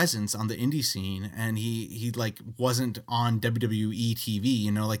presence on the indie scene, and he like wasn't on WWE TV,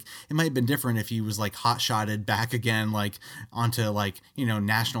 you know, like it might have been different if he was like hot shotted back again, like onto like, you know,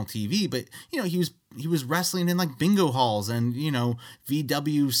 national TV, but you know, he was wrestling in like bingo halls and, you know,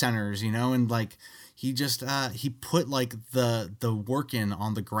 VW centers, you know, and like he just he put like the work in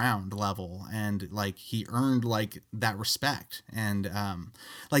on the ground level, and like he earned like that respect. And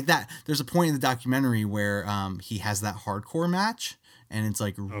like that, there's a point in the documentary where he has that hardcore match, and it's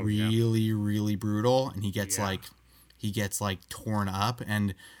like really brutal, and he gets like torn up,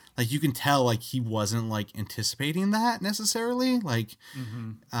 and like you can tell like he wasn't like anticipating that necessarily. Like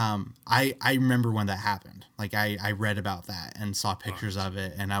I remember when that happened. Like I read about that and saw pictures of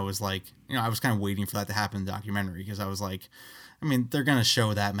it, and I was like, you know, I was kind of waiting for that to happen in the documentary, because I was like, I mean, they're gonna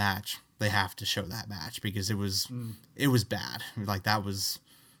show that match. They have to show that match because it was bad. Like that was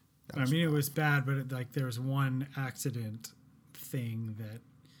I mean, it was bad, but like there was one accident thing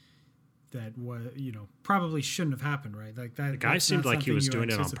that was, you know, probably shouldn't have happened, right? Like that. The guy seemed like he was doing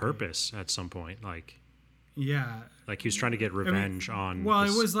it on purpose at some point. Like, yeah, like he was trying to get revenge on. Well,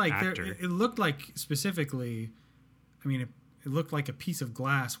 this it was like actor. it looked like specifically. I mean, it looked like a piece of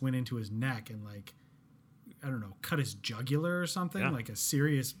glass went into his neck and like, I don't know, cut his jugular or something, like a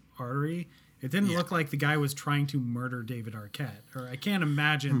serious artery. It didn't look like the guy was trying to murder David Arquette, or I can't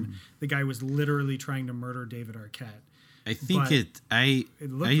imagine the guy was literally trying to murder David Arquette. I think I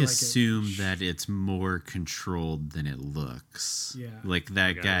assume like that it's more controlled than it looks. Yeah. Like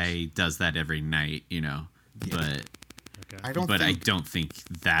that guy does that every night, you know. Yeah. But I don't think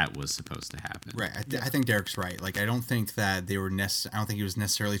that was supposed to happen. Right. I think Derek's right. Like I don't think that they were I don't think he was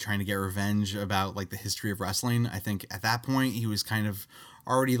necessarily trying to get revenge about like the history of wrestling. I think at that point he was kind of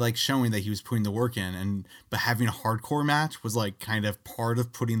already like showing that he was putting the work in, but having a hardcore match was like kind of part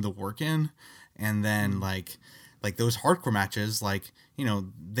of putting the work in. And then like those hardcore matches, like, you know,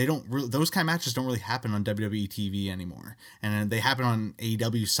 those kind of matches don't really happen on WWE TV anymore, and they happen on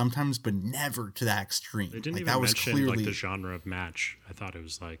AEW sometimes, but never to that extreme. They didn't like, even that was mention clearly like the genre of match. I thought it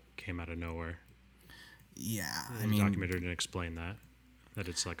was like came out of nowhere. Yeah, the documentary didn't explain that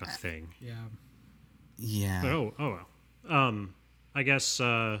it's like a thing. Yeah. But, well. I guess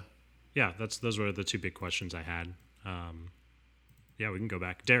those were the two big questions I had. We can go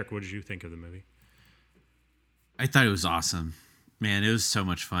back. Derek, what did you think of the movie? I thought it was awesome. Man, it was so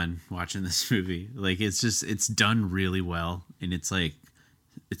much fun watching this movie. Like it's done really well, and it's like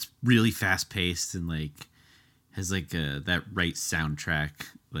it's really fast paced and like has like that right soundtrack,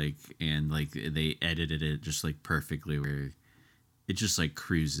 like, and like they edited it just like perfectly where it just like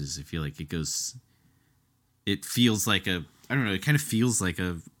cruises. I feel like it feels like I don't know, it kind of feels like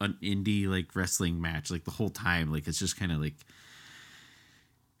an indie like wrestling match like the whole time. Like it's just kind of like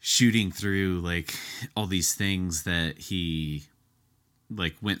shooting through like all these things that he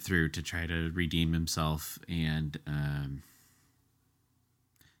like went through to try to redeem himself. And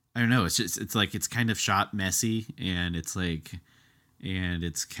I don't know, it's like it's kind of shot messy, and it's you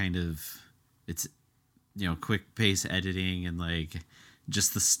know, quick pace editing, and like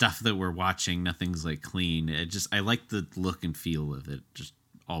just the stuff that we're watching, nothing's like clean. I like the look and feel of it just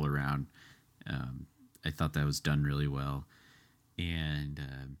all around. I thought that was done really well. And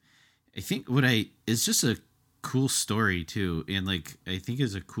I think it's just a cool story too, and like I think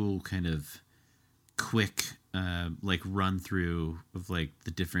is a cool kind of quick like run through of like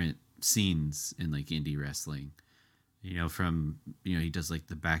the different scenes in like indie wrestling. You know, from, you know, he does like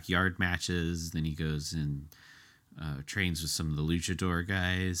the backyard matches, then he goes and trains with some of the luchador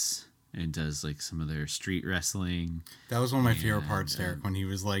guys and does like some of their street wrestling. That was one of my favorite parts, Derek, when he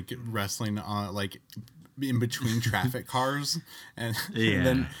was like wrestling on like in between traffic cars and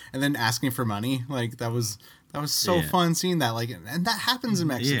then asking for money. Like that was so fun seeing that. Like, and that happens in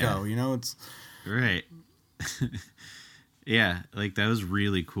Mexico, you know, it's right. Yeah. Like that was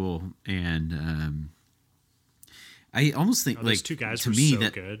really cool. And, I almost think like two guys to were me so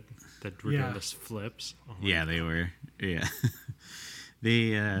good that were doing this flips. Oh God. They were. Yeah.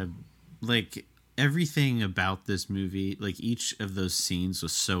 They, like everything about this movie, like each of those scenes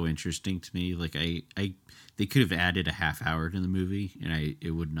was so interesting to me. Like they could have added a half hour to the movie and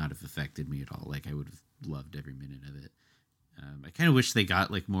it would not have affected me at all. Like I would have loved every minute of it. I kind of wish they got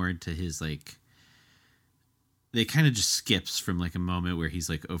like more into his, like, they kind of just skips from like a moment where he's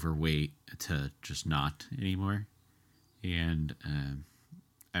like overweight to just not anymore. And,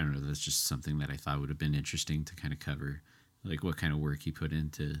 I don't know, that's just something that I thought would have been interesting to kind of cover, like what kind of work he put in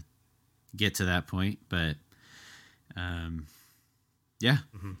to get to that point. But I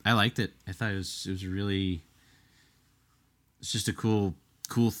liked it. I thought it was really, it's just a cool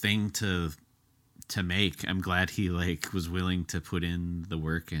thing to to make. I'm glad he like was willing to put in the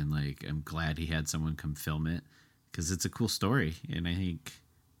work, and like I'm glad he had someone come film it because it's a cool story, and I think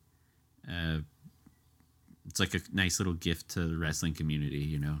it's like a nice little gift to the wrestling community,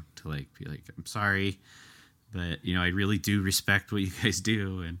 you know, to like be like, I'm sorry, but you know, I really do respect what you guys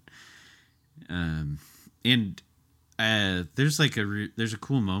do, and there's like there's a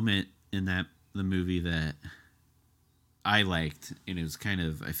cool moment in the movie that I liked, and it was kind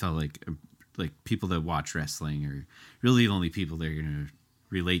of, I felt like people that watch wrestling are really the only people that are gonna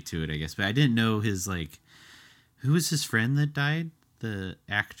relate to it, I guess. But I didn't know his like, who was his friend that died? The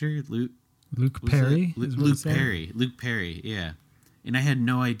actor Luke Perry. Luke Perry, yeah. And I had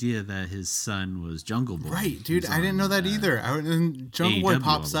no idea that his son was Jungle Boy. Right, dude. I didn't know that either. And Jungle Boy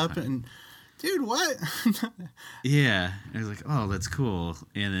pops up and, dude, what? Yeah. I was like, oh, that's cool.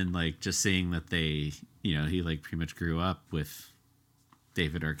 And then like just seeing that they, you know, he like pretty much grew up with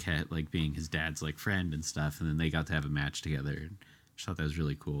David Arquette like being his dad's like friend and stuff, and then they got to have a match together. And I just thought that was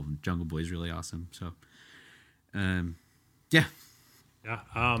really cool. And Jungle Boy's really awesome. So, yeah. Yeah,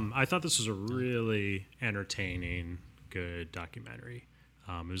 I thought this was a really entertaining, good documentary.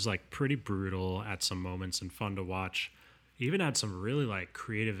 It was like pretty brutal at some moments and fun to watch. Even had some really like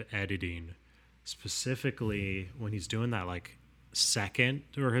creative editing, specifically when he's doing that like second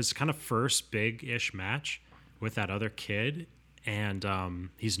or his kind of first big-ish match with that other kid, and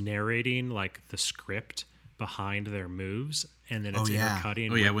he's narrating like the script behind their moves, and then it's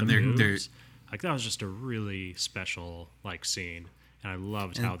intercutting. Oh yeah, with when the they're moves. Like that was just a really special like scene. And I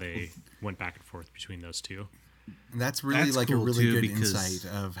loved how they went back and forth between those two. And that's really like cool, a really good insight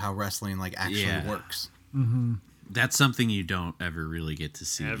of how wrestling like actually works. Mm-hmm. That's something you don't ever really get to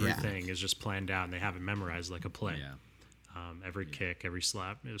see. Everything is just planned out, and they have it memorized like a play. Yeah. Every kick, every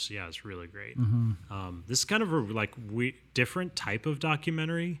slap. It's really great. Mm-hmm. This is kind of a like different type of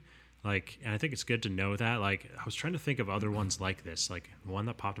documentary. Like, and I think it's good to know that. Like, I was trying to think of other ones like this. Like, one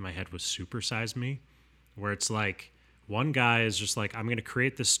that popped in my head was Super Size Me, where it's like, one guy is just like, I'm going to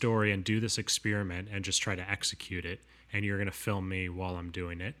create this story and do this experiment and just try to execute it, and you're going to film me while I'm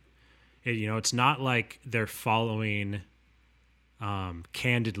doing it. You know, it's not like they're following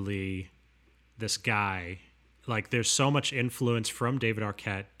candidly this guy. Like, there's so much influence from David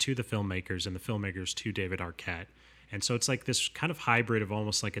Arquette to the filmmakers and the filmmakers to David Arquette. And so it's like this kind of hybrid of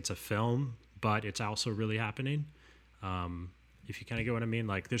almost like it's a film, but it's also really happening. If you kind of get what I mean,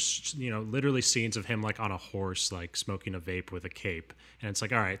 like there's, you know, literally scenes of him like on a horse, like smoking a vape with a cape. And it's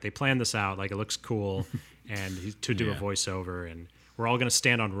like, all right, they planned this out. Like it looks cool. And to do a voiceover, and we're all going to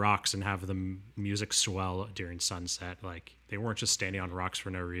stand on rocks and have the music swell during sunset. Like they weren't just standing on rocks for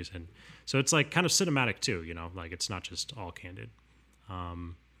no reason. So it's like kind of cinematic too, you know, like it's not just all candid.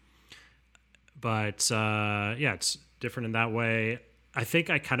 But it's different in that way. I think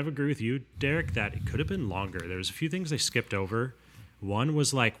I kind of agree with you, Derek, that it could have been longer. There's a few things they skipped over. One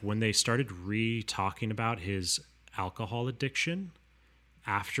was like when they started talking about his alcohol addiction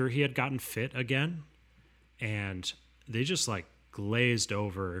after he had gotten fit again, and they just like glazed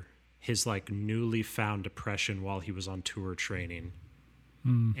over his like newly found depression while he was on tour training.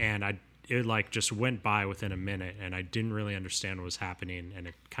 And it like just went by within a minute, and I didn't really understand what was happening, and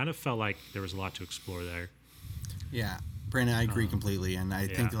it kind of felt like there was a lot to explore there. Yeah. Brandon, I agree completely, and I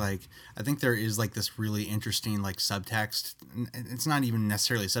think there is like this really interesting like subtext. It's not even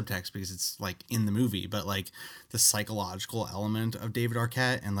necessarily subtext because it's like in the movie, but like the psychological element of David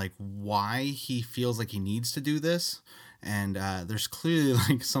Arquette and like why he feels like he needs to do this. And there's clearly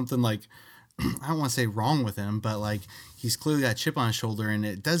like something like, I don't want to say wrong with him, but like he's clearly got a chip on his shoulder, and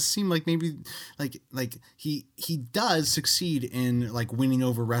it does seem like maybe like he does succeed in like winning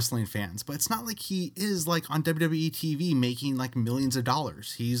over wrestling fans, but it's not like he is like on WWE TV making like millions of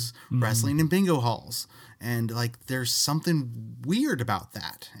dollars. He's wrestling in bingo halls, and like there's something weird about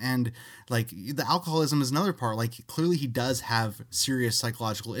that. And like the alcoholism is another part. Like clearly he does have serious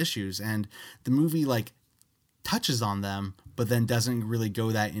psychological issues, and the movie like touches on them, but then doesn't really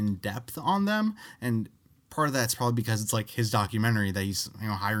go that in depth on them. And part of that's probably because it's like his documentary that he's, you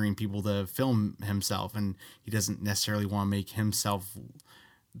know, hiring people to film himself, and he doesn't necessarily want to make himself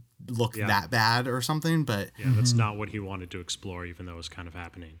look that bad or something. But that's not what he wanted to explore, even though it was kind of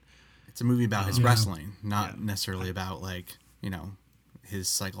happening. It's a movie about his wrestling, not necessarily about like, you know, his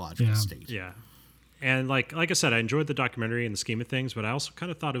psychological state. Yeah. And like I said, I enjoyed the documentary in the scheme of things, but I also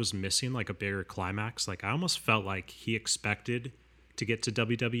kind of thought it was missing like a bigger climax. Like I almost felt like he expected to get to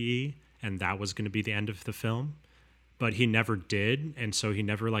WWE, and that was going to be the end of the film, but he never did. And so he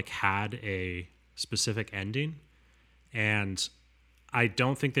never like had a specific ending. And I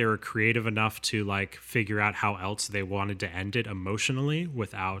don't think they were creative enough to like figure out how else they wanted to end it emotionally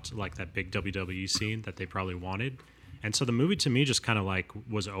without like that big WWE scene that they probably wanted. And so the movie to me just kind of like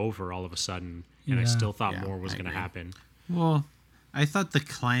was over all of a sudden, and I still thought more was going to happen. Well, I thought the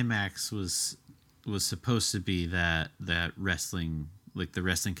climax was supposed to be that wrestling, like the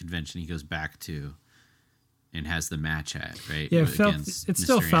wrestling convention he goes back to and has the match at, right? Yeah, it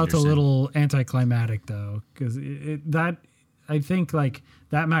still felt a little anticlimactic though, because I think like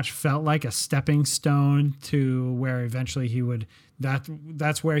that match felt like a stepping stone to where eventually he would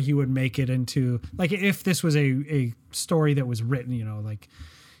that's where he would make it into, like, if this was a story that was written, you know, like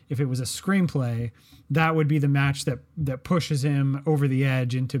if it was a screenplay, that would be the match that pushes him over the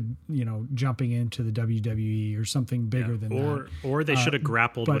edge into, you know, jumping into the WWE or something bigger than that. Or they should have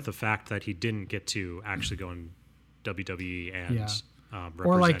grappled with the fact that he didn't get to actually go in WWE and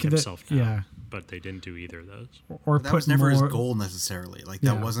represent himself now. But they didn't do either of those. Or that was never his goal necessarily. Like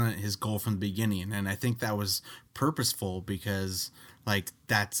that wasn't his goal from the beginning, and I think that was purposeful because like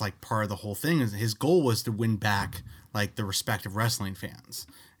that's like part of the whole thing. Is his goal was to win back like the respect of wrestling fans,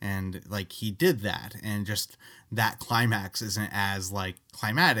 and like he did that, and just that climax isn't as like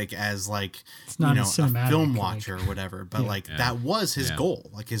climatic as like, it's not, you know, a film like, watcher or whatever. But that was his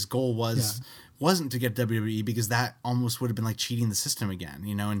goal. Like his goal wasn't to get WWE, because that almost would have been like cheating the system again,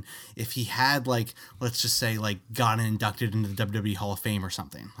 you know. And if he had like, let's just say like gotten inducted into the WWE Hall of Fame or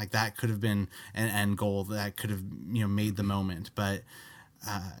something, like that could have been an end goal that could have, you know, made the moment. But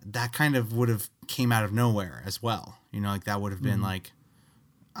that kind of would have came out of nowhere as well, you know. Like that would have been like,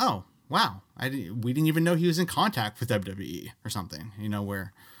 oh wow, we didn't even know he was in contact with WWE or something, you know,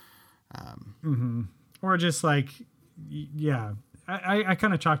 where or just like I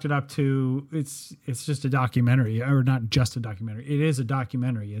kind of chalked it up to it's just a documentary, or not just a documentary. It is a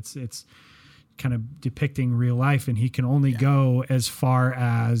documentary. It's kind of depicting real life, and he can only go as far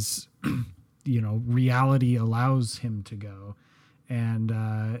as you know reality allows him to go. And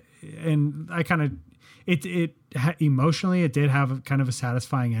I kind of emotionally it did have kind of a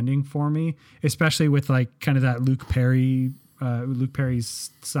satisfying ending for me, especially with like kind of that Luke Perry's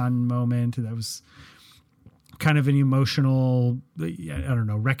son moment. That was kind of an emotional, I don't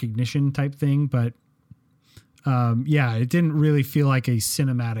know, recognition type thing, but it didn't really feel like a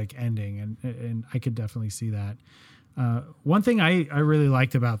cinematic ending, and I could definitely see that. One thing I really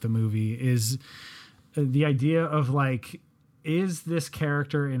liked about the movie is the idea of like, is this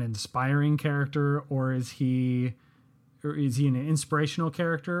character an inspiring character, or is he an inspirational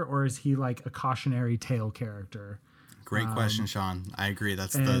character, or is he like a cautionary tale character? Great question, Sean. I agree.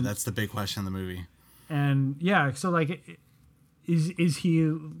 That's the big question in the movie. And so like, is he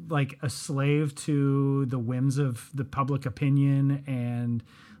like a slave to the whims of the public opinion, and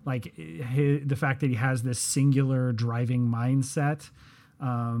like the fact that he has this singular driving mindset,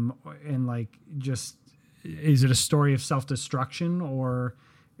 and like, just, is it a story of self-destruction, or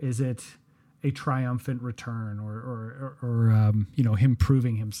is it a triumphant return, or you know, him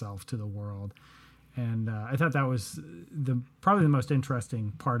proving himself to the world? And I thought that was probably the most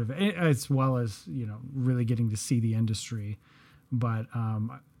interesting part of it, as well as, you know, really getting to see the industry. But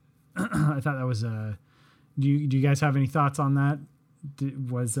I thought that was do you guys have any thoughts on that? Did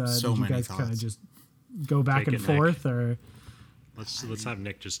you guys kind of just go back and forth, or let's have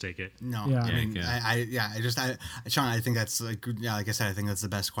Nick just take it? No, I mean, Sean, I think that's like I said, I think that's the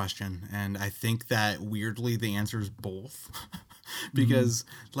best question, and I think that weirdly the answer is both, because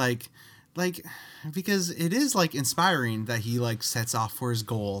because it is like inspiring that he like sets off for his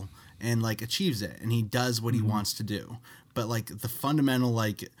goal and like achieves it, and he does what he wants to do. But like the fundamental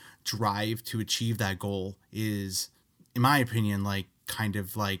like drive to achieve that goal is, in my opinion, like kind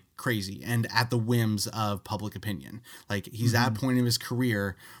of like crazy and at the whims of public opinion. Like he's at a point in his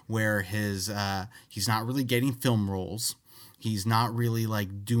career where he's not really getting film roles. He's not really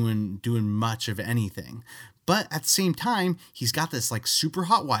like doing much of anything. But at the same time, he's got this like super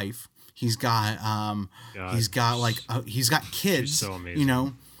hot wife. He's got he's got kids, so amazing, you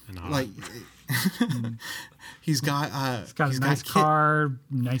know, like he's got a nice car,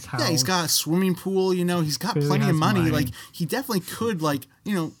 nice house. Yeah, he's got a swimming pool, you know, he's got plenty of money. Like he definitely could like,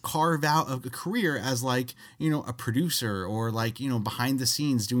 you know, carve out a career as like, you know, a producer, or like, you know, behind the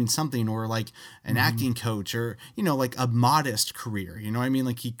scenes doing something, or like an acting coach, or, you know, like a modest career, you know what I mean?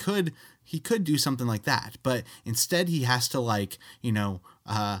 Like he could do something like that, but instead he has to like, you know,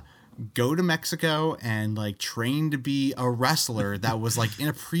 go to Mexico and like train to be a wrestler that was like in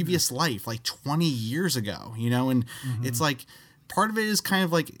a previous life, like 20 years ago, you know? And it's like, part of it is kind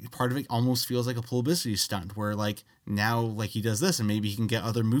of like, part of it almost feels like a publicity stunt where like now like he does this and maybe he can get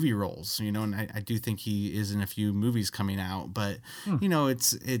other movie roles, you know, and I do think he is in a few movies coming out, but you know,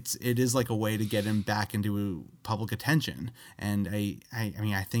 it is like a way to get him back into public attention. And I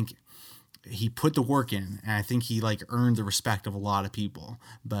mean, I think he put the work in, and I think he like earned the respect of a lot of people,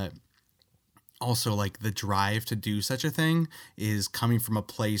 but also like the drive to do such a thing is coming from a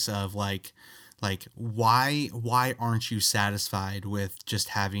place of like why aren't you satisfied with just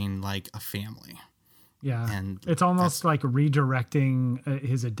having like a family? Yeah. And it's almost like redirecting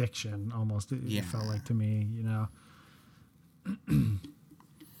his addiction almost. It Yeah. felt like to me, you know.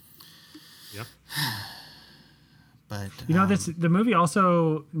 Yep. but You know, the movie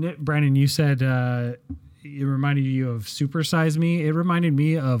also, Brandon, you said it reminded you of Super Size Me. It reminded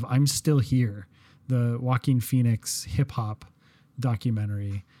me of I'm Still Here, the Joaquin Phoenix hip hop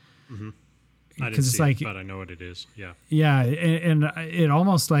documentary. I didn't 'Cause it's see like- it, but I know what it is. Yeah. Yeah, and it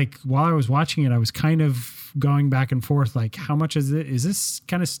almost like while I was watching it, I was kind of going back and forth, like how much is it? Is this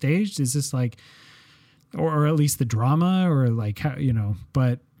kind of staged? Is this like, or at least the drama, or like how, you know?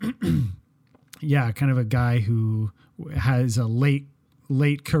 But yeah, kind of a guy who has a late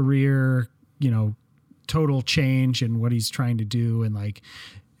career, you know, total change in what he's trying to do, and like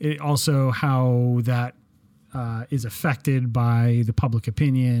it also how that is affected by the public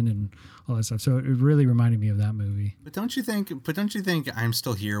opinion and all that stuff. So it really reminded me of that movie. But don't you think I'm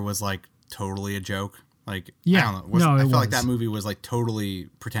Still Here was like totally a joke? Like, Yeah. I don't know. No, I it felt like was. that movie was like totally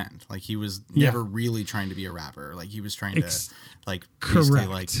pretend. Like he was Yeah. never really trying to be a rapper. Like he was trying to like Correct. basically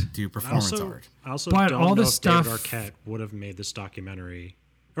like do performance art. I also But don't all know the if stuff- David Arquette would have made this documentary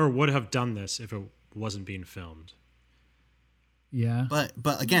or would have done this if it wasn't being filmed. Yeah. But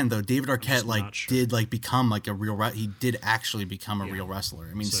again though, David Arquette just like not sure. did like become like a real he did actually become a real wrestler.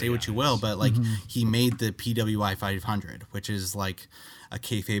 I mean, So, say what yeah, you will, it's- but like he made the PWI 500, which is like a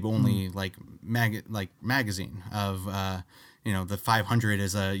kayfabe only like magazine of you know, the 500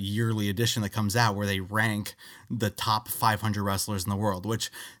 is a yearly edition that comes out where they rank the top 500 wrestlers in the world, which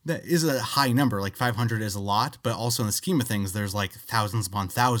that is a high number. Like 500 is a lot, but also in the scheme of things, there's like thousands upon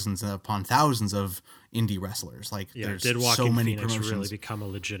thousands of indie wrestlers. Like Yeah, there's did Joaquin so many Phoenix promotions. really become a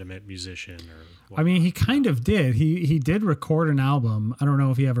legitimate musician? Or what? I mean, he kind of did. He did record an album. I don't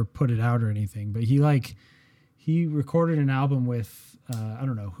know if he ever put it out or anything, but he recorded an album with I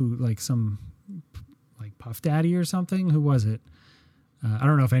don't know who, like some like Puff Daddy or something. Who was it? I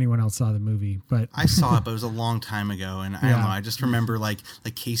don't know if anyone else saw the movie, but I saw it, but it was a long time ago, and I don't Yeah. know. I just remember like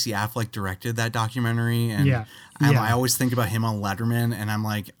Casey Affleck directed that documentary, and Yeah. I always think about him on Letterman, and I'm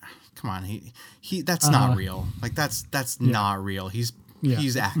like, come on, he that's not real. Like that's not real. He's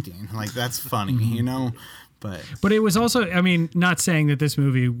acting. Like that's funny, you know. But it was also, I mean, not saying that this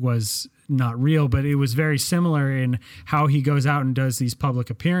movie was not real, but it was very similar in how he goes out and does these public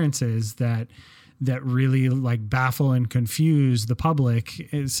appearances that really like baffle and confuse the public.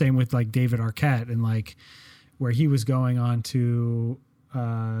 Same with like David Arquette, and like where he was going on to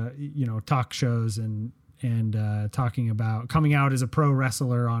you know, talk shows and talking about coming out as a pro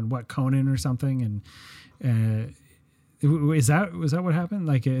wrestler on what, Conan or something, and is that what happened?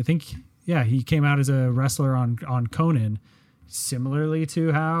 Like I think, yeah, he came out as a wrestler on Conan, similarly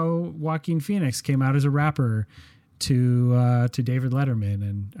to how Joaquin Phoenix came out as a rapper to David Letterman.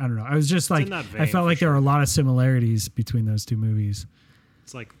 And I don't know, I was just like, in that I vein, felt for like there were a lot of similarities between those two movies.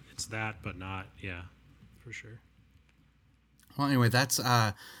 It's like it's that, but not. Yeah, for sure. well, anyway, that's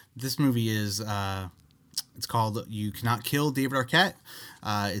this movie is it's called You Cannot Kill David Arquette.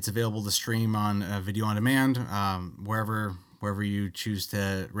 It's available to stream on video on demand wherever you choose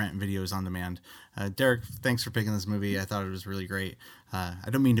to rent videos on demand. Derek, thanks for picking this movie. I thought it was really great. I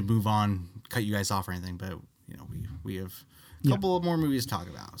don't mean to move on, cut you guys off or anything, but you know, we have a couple of more movies to talk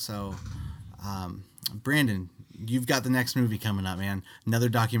about. So, Brandon, you've got the next movie coming up, man. Another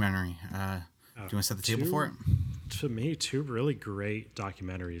documentary. Do you want to set the table for it? To me, two really great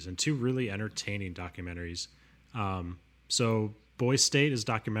documentaries and two really entertaining documentaries. So Boy State is a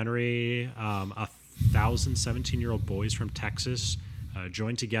documentary. 1,000 17-year-old boys from Texas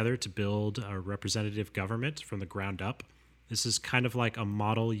joined together to build a representative government from the ground up. This is kind of like a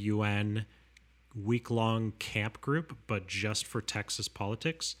model UN week-long camp group, but just for Texas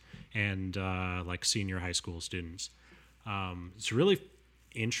politics and like senior high school students. It's a really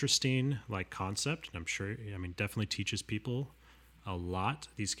interesting like concept, and I'm sure, I mean, definitely teaches people a lot,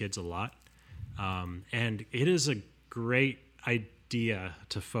 these kids a lot. And it is a great idea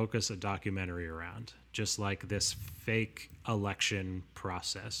to focus a documentary around, just like this fake election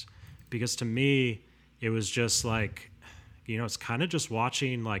process. Because to me, it was just like, you know, it's kind of just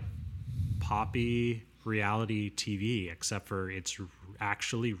watching like Poppy reality TV, except for it's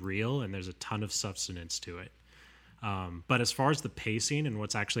actually real and there's a ton of substance to it. But as far as the pacing and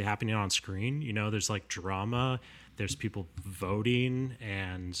what's actually happening on screen, you know, there's like drama, there's people voting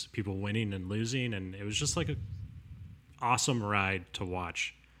and people winning and losing. And it was just like a awesome ride to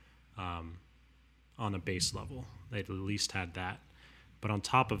watch on a base level. They at least had that. But on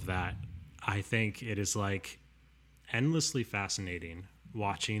top of that, I think it is like endlessly fascinating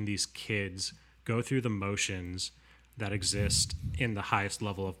watching these kids go through the motions that exist in the highest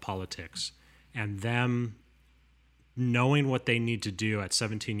level of politics and them knowing what they need to do at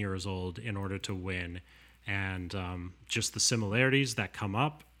 17 years old in order to win, and just the similarities that come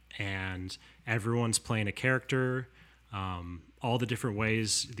up, and everyone's playing a character, all the different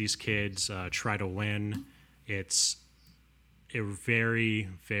ways these kids try to win. It's a very,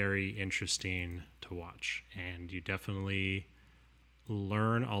 very interesting to watch, and you definitely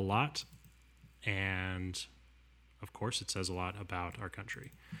learn a lot, and of course it says a lot about our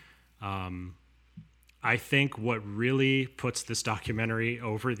country. I think what really puts this documentary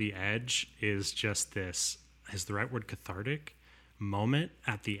over the edge is just this, is the right word, cathartic moment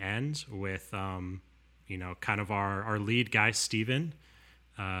at the end with, you know, kind of our lead guy, Steven.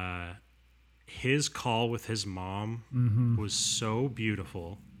 His call with his mom was so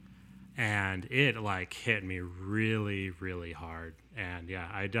beautiful, and it like hit me really, really hard. And yeah,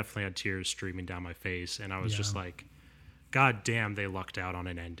 I definitely had tears streaming down my face, and I was just like, God damn, they lucked out on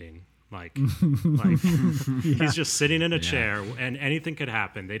an ending. Like he's just sitting in a chair and anything could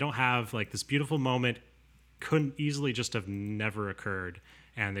happen. They don't have like this beautiful moment, couldn't easily just have never occurred,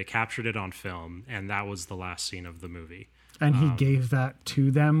 and they captured it on film, and that was the last scene of the movie. And he gave that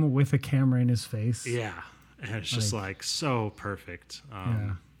to them with a camera in his face. Yeah. And it's just like so perfect.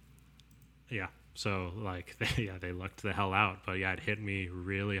 Yeah. So like, they lucked the hell out, but yeah, it hit me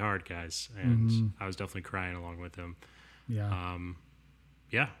really hard, guys. And I was definitely crying along with him. Yeah.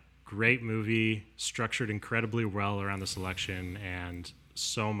 Yeah. Great movie, structured incredibly well around the selection, and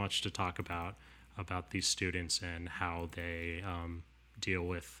so much to talk about these students and how they deal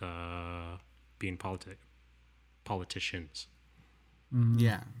with being politicians.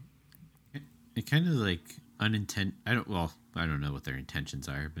 Yeah. It kind of like I don't know what their intentions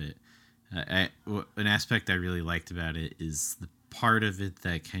are, but an aspect I really liked about it is the part of it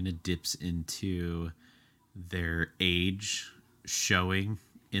that kind of dips into their age showing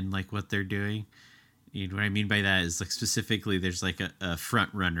in like what they're doing. You know what I mean by that is like specifically there's like a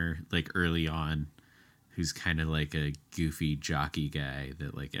front runner like early on who's kind of like a goofy jockey guy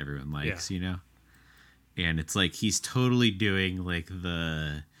that like everyone likes, you know? And it's like he's totally doing like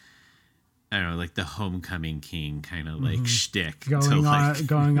the I don't know, like the homecoming king kind of like shtick. Going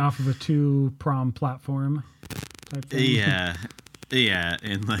off of a 2-prom platform type thing. Yeah,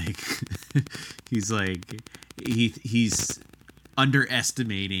 and like he's like he's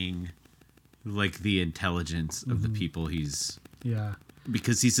underestimating like the intelligence of the people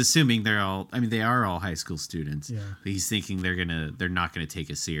because he's assuming they are all high school students. Yeah. But he's thinking they're not gonna take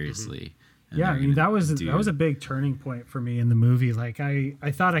it seriously. Yeah, I mean that was a big turning point for me in the movie. Like I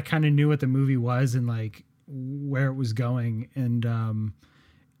thought I kind of knew what the movie was and like where it was going, and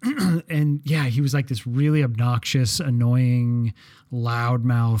and yeah, he was like this really obnoxious, annoying,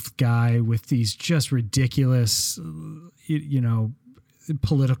 loudmouth guy with these just ridiculous, you know,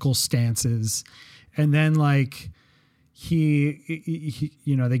 political stances. And then like he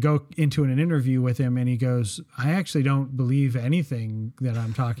you know, they go into an interview with him and he goes, I actually don't believe anything that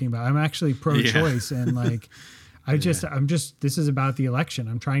I'm talking about. I'm actually pro-choice. And like, this is about the election.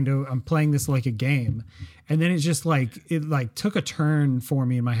 I'm playing this like a game. And then it took a turn for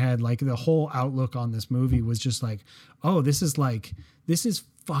me in my head. Like the whole outlook on this movie was just like, oh, this is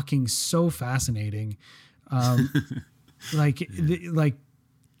fucking so fascinating.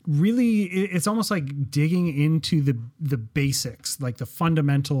 Really, it's almost like digging into the basics, like the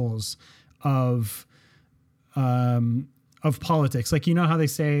fundamentals of politics. Like, you know how they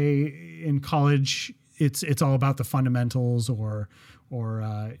say in college, it's all about the fundamentals, in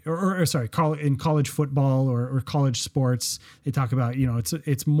college football or college sports, they talk about, you know,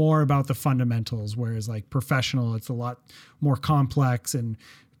 it's more about the fundamentals, whereas like professional, it's a lot more complex and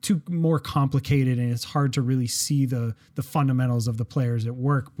more complicated, and it's hard to really see the fundamentals of the players at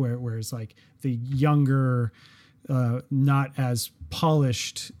work, whereas like the younger, not as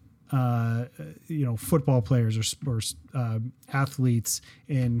polished, you know, football players or athletes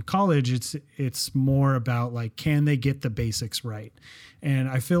in college, it's more about like, can they get the basics right? And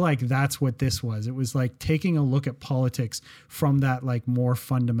I feel like that's what this was. It was like taking a look at politics from that like more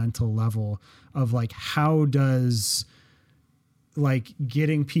fundamental level of like, how does like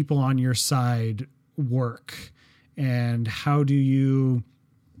getting people on your side work, and how do you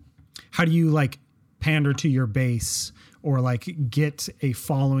like pander to your base or like get a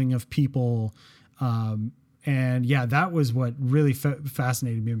following of people. And yeah, that was what really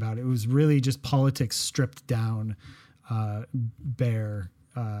fascinated me about it. It was really just politics stripped down, bare.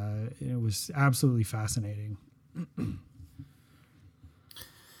 It was absolutely fascinating.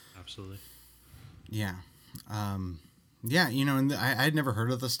 Absolutely. Yeah. Yeah, you know, and I'd never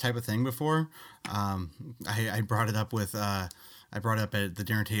heard of this type of thing before. I brought it up with I brought it up at the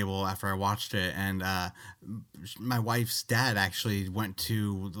dinner table after I watched it, and my wife's dad actually went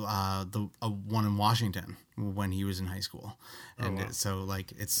to the one in Washington when he was in high school, and so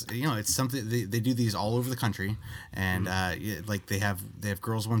like it's, you know, it's something they do these all over the country, and like they have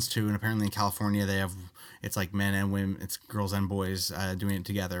girls ones too, and apparently in California they have, it's like men and women, it's girls and boys doing it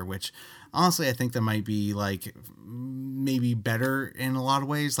together, which honestly I think that might be like maybe better in a lot of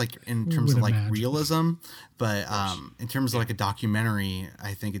ways, like in terms of like realism, but in terms of like a documentary,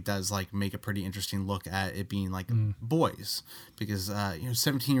 I think it does like make a pretty interesting look at it being like boys, because you know,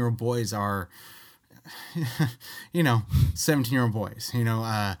 17-year-old boys are you know, 17-year-old boys, you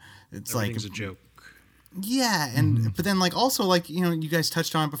know, it's like a joke. Yeah, and but then like also like, you know, you guys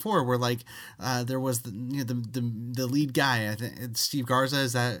touched on it before where like there was the, you know, the lead guy, I think Steve Garza,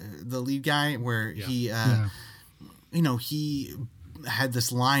 is that the lead guy, where he you know, he had this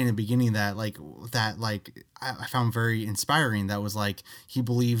line in the beginning that I found very inspiring, that was like he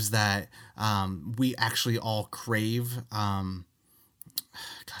believes that we actually all crave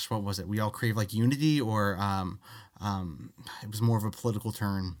gosh, what was it? We all crave like unity, or it was more of a political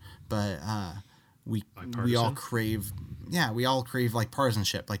term, but we all crave, we all crave like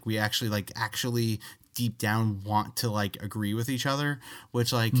partisanship, like we actually deep down want to like agree with each other,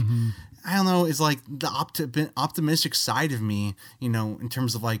 which like I don't know, is like the optimistic side of me, you know, in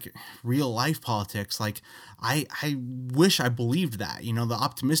terms of like real life politics. Like I wish I believed that, you know, the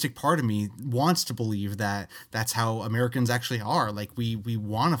optimistic part of me wants to believe that that's how Americans actually are. Like we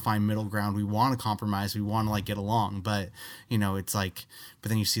want to find middle ground, we want to compromise, we want to like get along, but you know, it's like, but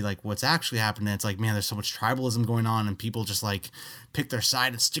then you see like what's actually happening. It's like, man, there's so much tribalism going on, and people just like pick their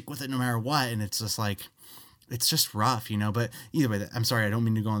side and stick with it no matter what. And it's just like, it's just rough, you know. But either way, I'm sorry, I don't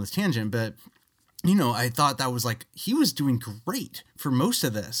mean to go on this tangent, but you know, I thought that was like, he was doing great for most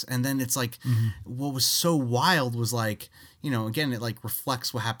of this. And then it's like, what was so wild was like, you know, again, it like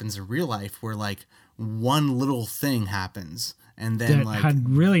reflects what happens in real life, where like one little thing happens and then that like had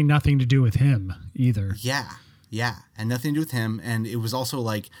really nothing to do with him either. Yeah. And nothing to do with him. And it was also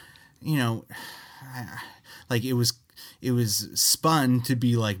like, you know, like it was spun to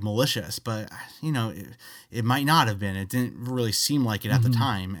be like malicious, but you know, it might not have been. It didn't really seem like it at the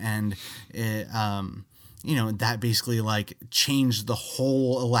time. And it, you know, that basically like changed the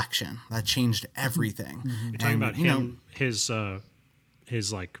whole election. That changed everything. You're talking about him, his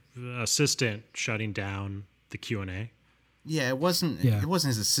like assistant shutting down the Q&A. Yeah, it wasn't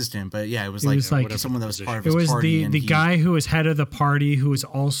his assistant, but yeah, it was was like like someone that was part of his party. It was the guy who was head of the party, who was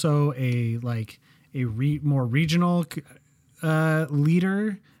also a more regional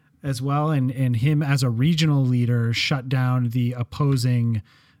leader as well, and him as a regional leader shut down the opposing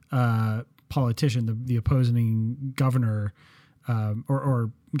politician, the opposing governor, or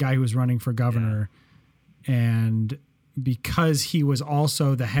guy who was running for governor, and because he was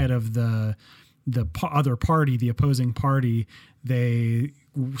also the head of the other party, the opposing party, they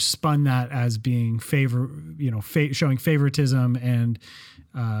spun that as being showing favoritism and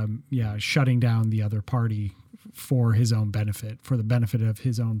shutting down the other party for his own benefit, for the benefit of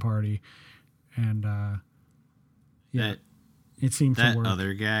his own party. And it seemed to work. That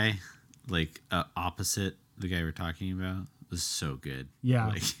other guy, like opposite the guy we're talking about, was so good. Yeah,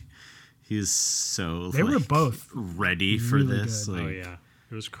 like he was so. They were both ready for really this. good. Like, Oh yeah,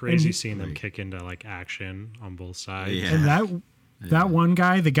 it was crazy seeing them kick into like action on both sides. Yeah. And that one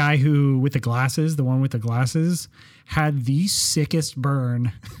guy, the guy who with the glasses, the one with the glasses, had the sickest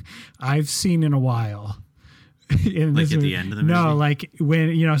burn I've seen in a while. Like at the end of the movie? No, like when,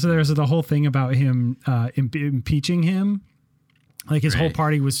 you know, so there's the whole thing about him impeaching him. Like his whole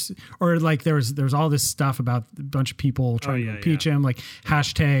party was, or like there was all this stuff about a bunch of people trying to impeach him, like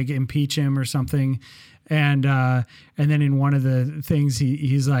hashtag impeach him or something. And then in one of the things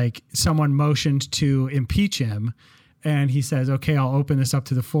he's like, someone motioned to impeach him, and he says, okay, I'll open this up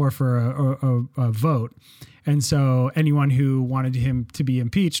to the floor for a vote. And so anyone who wanted him to be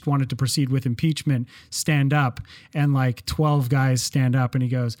impeached, wanted to proceed with impeachment, stand up, and like 12 guys stand up, and he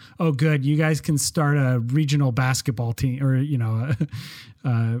goes, oh, good. You guys can start a regional basketball team, or,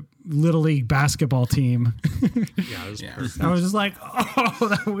 a little league basketball team. Yeah, it was perfect. I was just like, oh,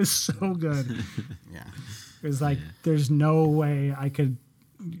 that was so good. Yeah. It was like, there's no way I could,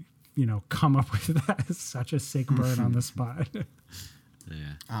 come up with that. It's such a sick burn on the spot.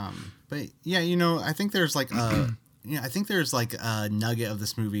 Yeah. But yeah, I think there's like a nugget of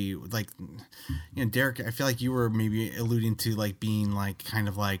this movie, like, Derek, I feel like you were maybe alluding to like being like kind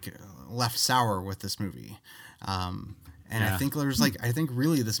of like left sour with this movie. And Yeah. I think there's like, I think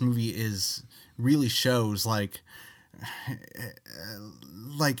really this movie really shows like I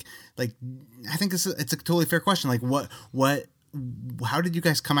think it's a totally fair question. Like how did you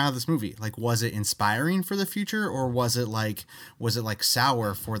guys come out of this movie? Like, was it inspiring for the future, or was it like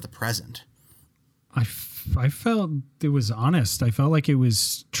sour for the present? I felt it was honest. I felt like it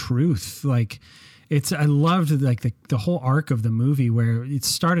was truth. Like I loved like the whole arc of the movie where it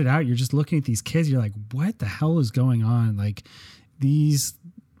started out, you're just looking at these kids. You're like, what the hell is going on? Like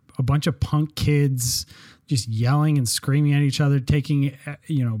a bunch of punk kids just yelling and screaming at each other,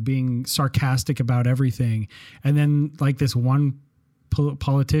 being sarcastic about everything. And then like this one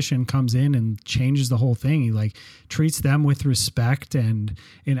politician comes in and changes the whole thing. He like treats them with respect and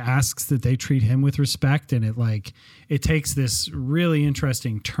asks that they treat him with respect. And it takes this really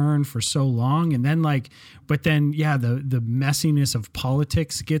interesting turn for so long. And then the messiness of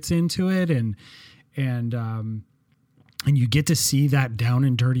politics gets into it. And you get to see that down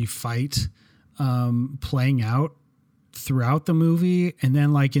and dirty fight playing out throughout the movie. And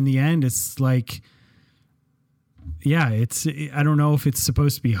then like in the end, it's like, yeah, I don't know if it's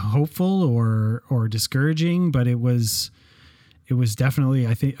supposed to be hopeful or discouraging, but it was definitely,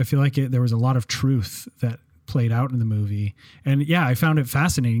 I feel like there was a lot of truth that played out in the movie. And yeah, I found it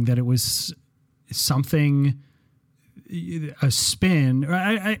fascinating that it was something, a spin.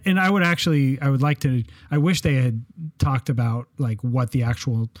 I wish they had talked about like what the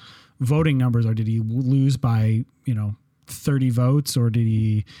actual voting numbers are. Did he lose by 30 votes, or did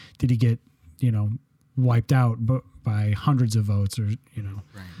he get wiped out by hundreds of votes, or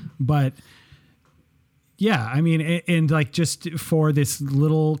Right. But yeah, I mean, and like just for this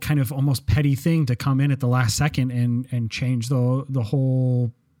little kind of almost petty thing to come in at the last second and change the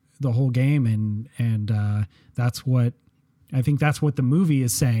whole game, and that's what I think the movie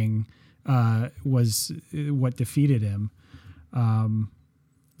is saying was what defeated him.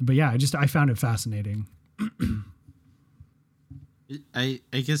 But yeah, I found it fascinating. I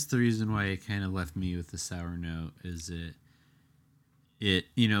guess the reason why it kind of left me with a sour note is it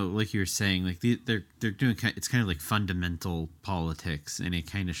like you were saying, like they're doing it's kind of like fundamental politics, and it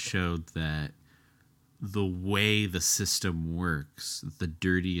kind of showed that the way the system works, the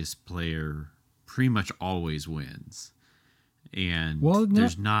dirtiest player pretty much always wins. And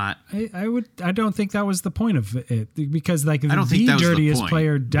there's not. I don't think that was the point of it, because like I don't think that was dirtiest the point,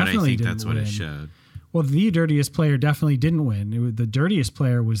 player but definitely I think didn't that's what win. it showed. Well, the dirtiest player definitely didn't win. The dirtiest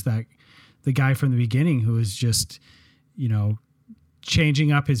player was the guy from the beginning who was just,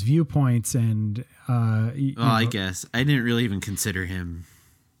 changing up his viewpoints and. I guess I didn't really even consider him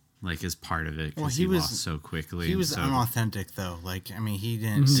like as part of it, because he lost so quickly. He was unauthentic, though. Like, I mean, he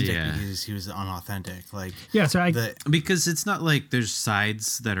didn't stick because he was unauthentic. Like, yeah, so because it's not like there's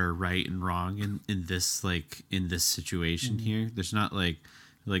sides that are right and wrong in this situation here. There's not like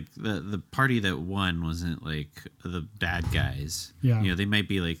the party that won wasn't like the bad guys. Yeah, they might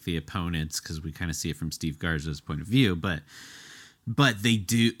be like the opponents, because we kind of see it from Steve Garza's point of view, but they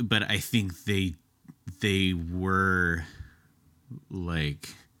do. But I think they were like.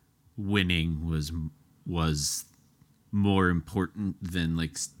 Winning was more important than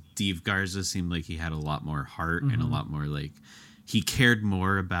like Steve Garza seemed like he had a lot more heart and a lot more like he cared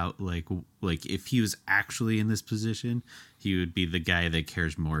more about like if he was actually in this position, he would be the guy that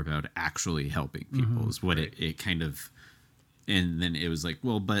cares more about actually helping people is what it kind of. And then it was like,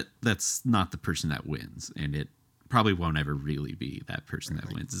 well, but that's not the person that wins, and it probably won't ever really be that person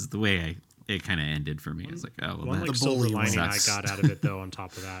that wins is the way it kind of ended for me. It's like, oh, well, one like silver lining I got out of it though on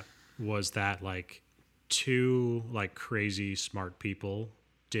top of that was that like two like crazy smart people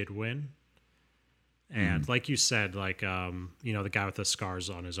did win. And like you said, like the guy with the scars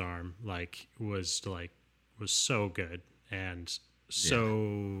on his arm was so good and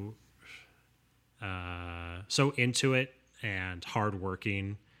so into it and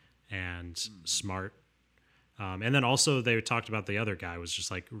hardworking and smart. And then also they talked about the other guy was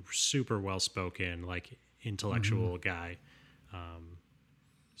just like super well spoken. Like intellectual guy.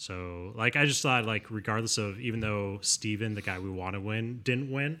 So like I just thought like regardless of even though Steven, the guy we want to win,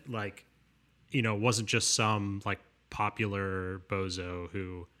 didn't win, like wasn't just some like popular bozo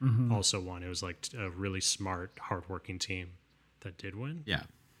who also won. It was like a really smart, hardworking team that did win. Yeah.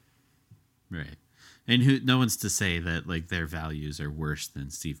 Right. And no one's to say that like their values are worse than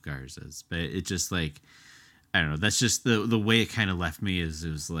Steve Garza's, but it just like, I don't know. That's just the way it kind of left me is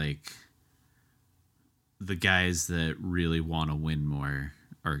it was like the guys that really want to win more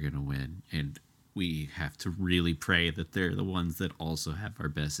are going to win. And we have to really pray that they're the ones that also have our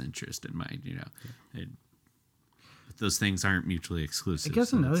best interest in mind, And those things aren't mutually exclusive. I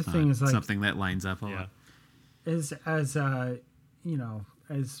guess another thing is like something that lines up a lot. As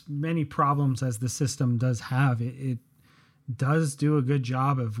as many problems as the system does have, it does do a good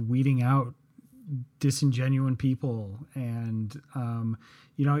job of weeding out disingenuous people. And,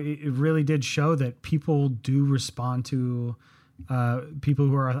 it really did show that people do respond to people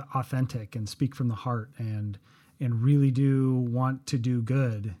who are authentic and speak from the heart and really do want to do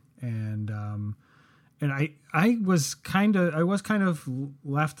good. And I was kind of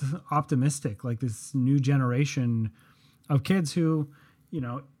left optimistic, like this new generation of kids who,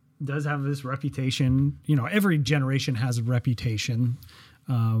 does have this reputation. Every generation has a reputation.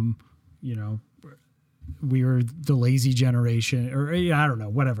 We were the lazy generation, or I don't know,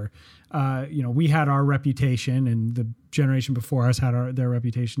 whatever. We had our reputation, and the generation before us had their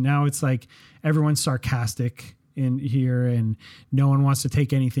reputation. Now it's like everyone's sarcastic in here, and no one wants to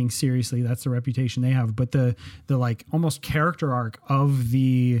take anything seriously. That's the reputation they have. But the like almost character arc of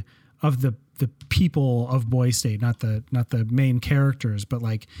the people of Boys State, not the main characters, but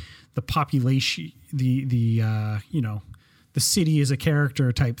like the population, the city is a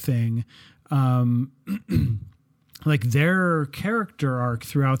character type thing. Like their character arc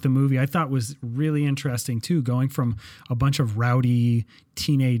throughout the movie, I thought was really interesting too, going from a bunch of rowdy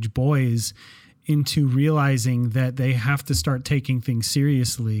teenage boys into realizing that they have to start taking things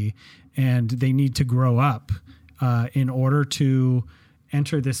seriously and they need to grow up in order to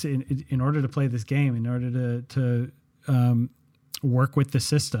enter this, in order to play this game, in order to work with the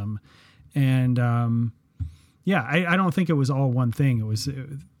system. And I don't think it was all one thing. It was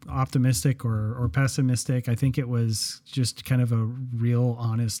optimistic or pessimistic. I think it was just kind of a real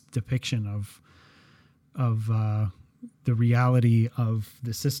honest depiction of the reality of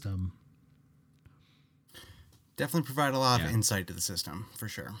the system. Definitely provide a lot of insight to the system, for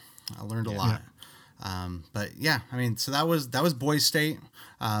sure. I learned a lot. But yeah, I mean, so that was Boys State.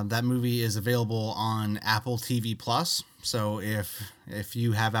 That movie is available on Apple TV Plus. So if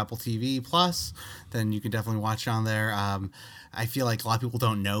you have Apple TV Plus, then you can definitely watch it on there. I feel like a lot of people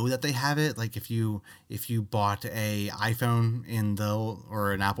don't know that they have it. Like if you bought a iPhone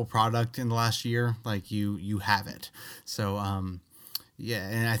or an Apple product in the last year, like you have it. So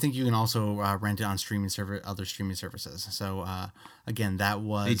and I think you can also rent it on other streaming services. So again,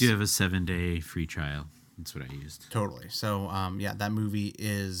 they do have a 7-day free trial. That's what I used. Totally. So that movie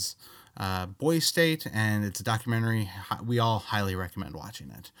is Boys State, and it's a documentary. We all highly recommend watching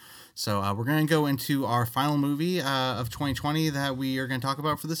it. So we're going to go into our final movie of 2020 that we are going to talk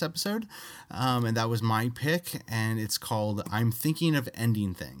about for this episode. And that was my pick, and it's called I'm Thinking of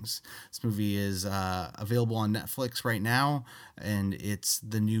Ending Things. This movie is available on Netflix right now, and it's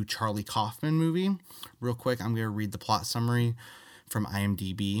the new Charlie Kaufman movie. Real quick, I'm going to read the plot summary from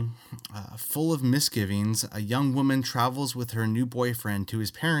IMDb. Full of misgivings, a young woman travels with her new boyfriend to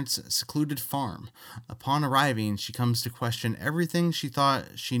his parents' secluded farm. Upon arriving, she comes to question everything she thought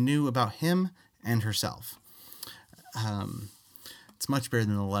she knew about him and herself. It's much better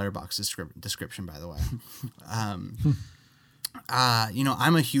than the Letterboxd description, by the way.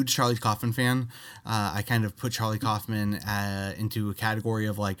 I'm a huge Charlie Kaufman fan. I kind of put Charlie Kaufman into a category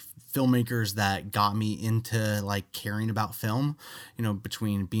of like filmmakers that got me into like caring about film,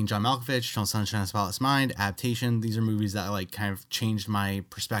 between Being John Malkovich, Eternal Sunshine of the Spotless Mind, Adaptation. These are movies that like kind of changed my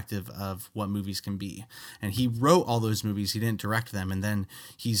perspective of what movies can be. And he wrote all those movies. He didn't direct them. And then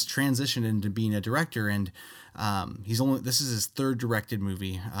he's transitioned into being a director, and this is his third directed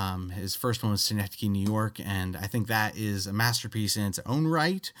movie. His first one was Synecdoche, New York, and I think that is a masterpiece in its own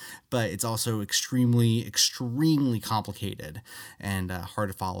right, but it's also extremely, extremely complicated and hard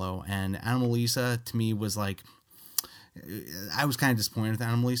to follow. And Anomalisa to me was like, I was kind of disappointed with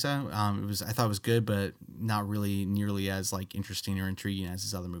Anomalisa. I thought it was good, but not really nearly as like interesting or intriguing as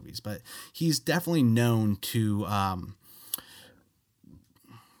his other movies. But he's definitely known to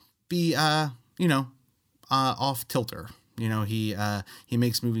be off tilter. He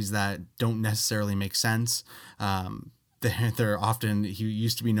makes movies that don't necessarily make sense. they're often, he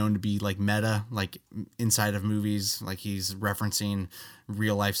used to be known to be like meta, like inside of movies, like he's referencing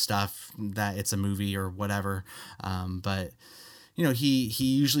real life stuff that it's a movie or whatever. But you know, he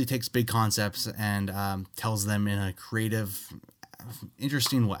usually takes big concepts and tells them in a creative,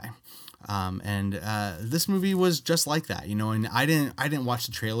 interesting way. And this movie was just like that, you know, and I didn't watch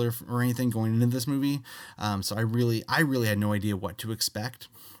the trailer or anything going into this movie. So I really had no idea what to expect.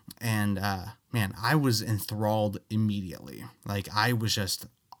 And man, I was enthralled immediately. Like I was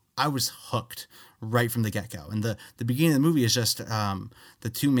hooked right from the get-go. And the beginning of the movie is just the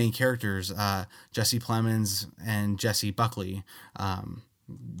two main characters, Jesse Plemons and Jesse Buckley,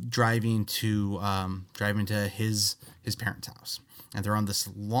 driving to his parents' house. And they're on this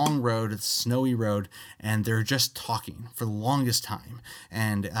long road, it's a snowy road, and they're just talking for the longest time.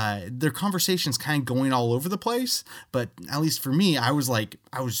 And their conversation's kind of going all over the place, but at least for me, I was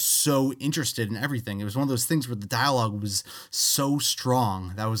so interested in everything. It was one of those things where the dialogue was so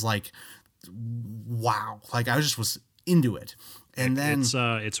strong that I was like, wow. Like I was into it. And then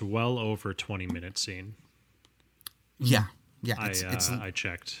it's well over 20-minute scene. Yeah. I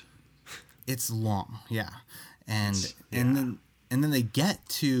checked. It's long. Yeah. And then they get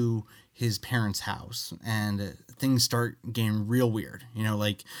to his parents' house and things start getting real weird. You know,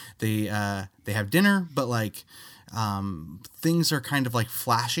 like they have dinner, but like things are kind of like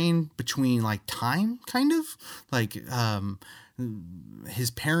flashing between like time, kind of like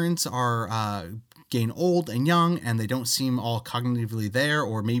his parents are getting old and young and they don't seem all cognitively there,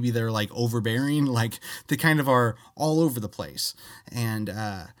 or maybe they're like overbearing, like they kind of are all over the place. And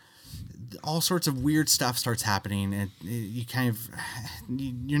all sorts of weird stuff starts happening, and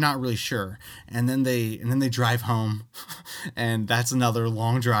you're not really sure. And then they drive home, and that's another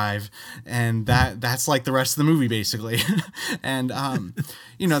long drive, and that's like the rest of the movie basically. And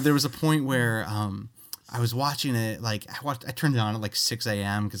you know, there was a point where I was watching it, like I turned it on at like 6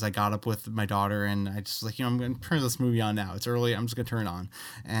 a.m. because I got up with my daughter, and I just like, you know, I'm going to turn this movie on now. It's early. I'm just going to turn it on.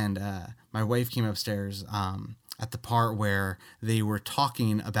 And my wife came upstairs at the part where they were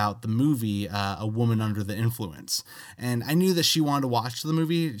talking about the movie A Woman Under the Influence. And I knew that she wanted to watch the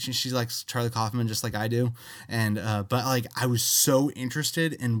movie. She likes Charlie Kaufman just like I do. And but like I was so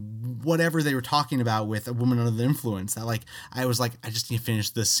interested in whatever they were talking about with A Woman Under the Influence that like I was like, I just need to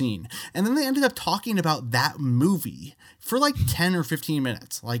finish this scene. And then they ended up talking about that movie for like 10 or 15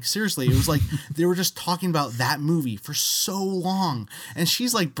 minutes. Like seriously, it was like they were just talking about that movie for so long. And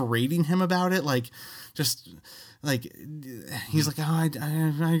she's like berating him about it, like just like he's like, oh,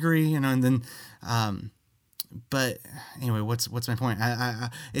 I agree, you know. And then but anyway, what's my point?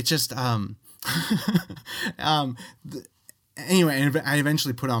 It's just anyway, and I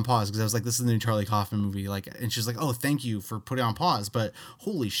eventually put it on pause because I was like, this is the new Charlie Kaufman movie, like, and she's like, oh, thank you for putting it on pause, but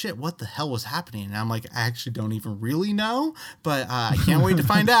holy shit, what the hell was happening? And I'm like, I actually don't even really know, but I can't wait to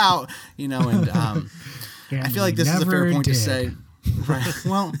find out, you know. And I feel like this is a fair point to say. Right.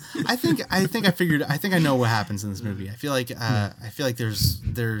 Well, I think I know what happens in this movie. I feel like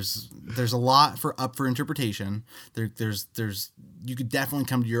there's a lot up for interpretation. There's you could definitely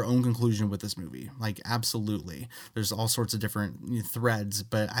come to your own conclusion with this movie. Like absolutely. There's all sorts of different threads,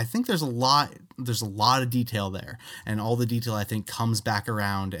 but I think there's a lot of detail there, and all the detail I think comes back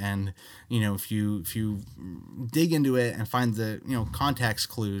around. And you know, if you dig into it and find the, you know, context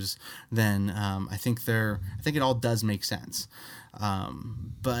clues, then I think it all does make sense.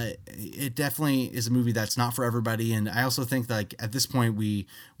 But it definitely is a movie that's not for everybody. And I also think that, like, at this point we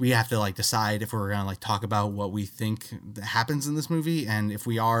have to like decide if we're gonna like talk about what we think happens in this movie, and if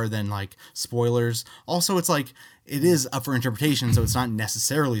we are, then like spoilers. Also, it's like it is up for interpretation, so it's not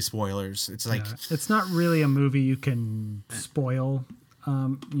necessarily spoilers. It's like it's not really a movie you can spoil.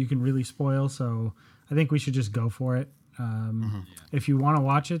 You can really spoil, so I think we should just go for it. If you want to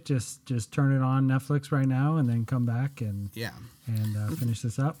watch it, just turn it on Netflix right now and then come back and finish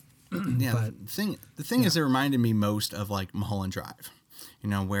this up. Yeah, but the thing is, it reminded me most of like Mulholland Drive, you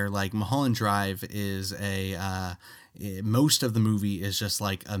know, where like Mulholland Drive is most of the movie is just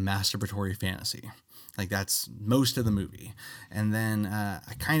like a masturbatory fantasy. Like that's most of the movie. And then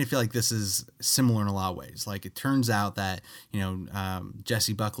I kind of feel like this is similar in a lot of ways. Like it turns out that, you know,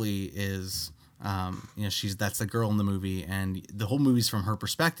 Jessie Buckley is, you know, that's the girl in the movie, and the whole movie's from her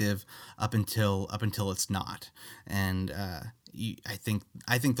perspective up until it's not. And I think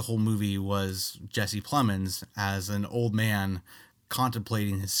the whole movie was Jesse Plemons as an old man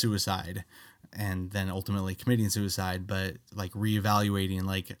contemplating his suicide, and then ultimately committing suicide, but like reevaluating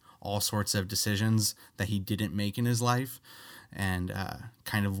like all sorts of decisions that he didn't make in his life, and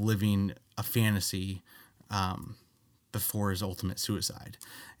kind of living a fantasy before his ultimate suicide.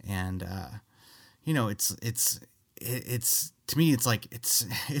 And you know, it's it's to me, it's like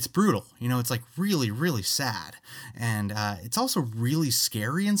it's brutal. You know, it's like really, really sad, and it's also really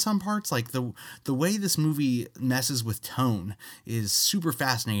scary in some parts. Like the way this movie messes with tone is super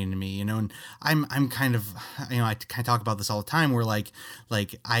fascinating to me. You know, and I'm kind of, you know, I kind of talk about this all the time, where like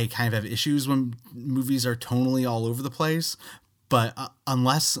I kind of have issues when movies are tonally all over the place. But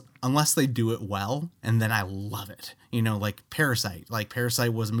unless they do it well, and then I love it. You know, like Parasite. Like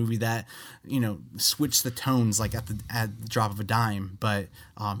Parasite was a movie that, you know, switched the tones like at the drop of a dime. But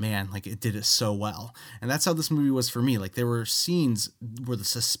oh man, like it did it so well. And that's how this movie was for me. Like there were scenes where the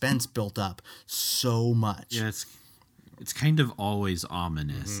suspense built up so much. Yeah, it's kind of always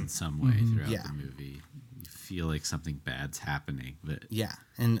ominous in some way throughout the movie. You feel like something bad's happening, but yeah,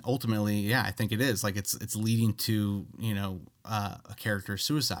 and ultimately, yeah, I think it is like it's leading to, you know, a character's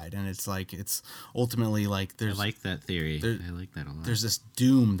suicide, and it's like it's ultimately like I like that theory. I like that a lot. There's this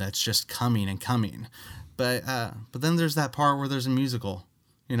doom that's just coming and coming, but then there's that part where there's a musical,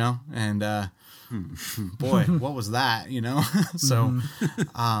 you know, and boy, what was that, you know? So,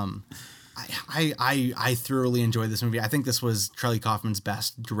 I thoroughly enjoyed this movie. I think this was Charlie Kaufman's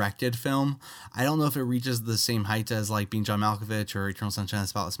best directed film. I don't know if it reaches the same heights as like Being John Malkovich or Eternal Sunshine of the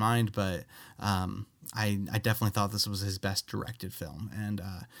Spotless Mind, but I definitely thought this was his best directed film, and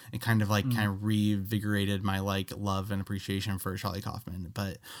it kind of reinvigorated my like love and appreciation for Charlie Kaufman.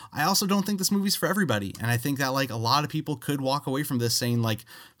 But I also don't think this movie's for everybody, and I think that like a lot of people could walk away from this saying like,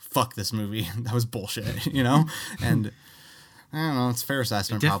 "Fuck this movie, that was bullshit," you know, and. I don't know. It's a fair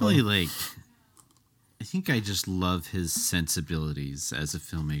assessment. Definitely, probably. I think I just love his sensibilities as a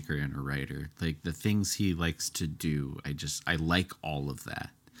filmmaker and a writer. Like the things he likes to do, I like all of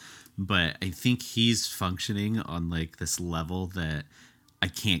that. But I think he's functioning on like this level that I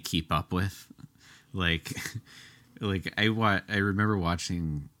can't keep up with. Like I remember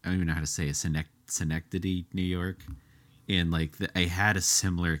watching. I don't even know how to say it. Synecdoche, New York, and like I had a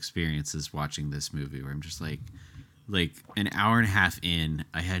similar experience as watching this movie where I'm just like an hour and a half in,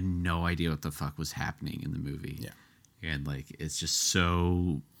 I had no idea what the fuck was happening in the movie. Yeah. And like, it's just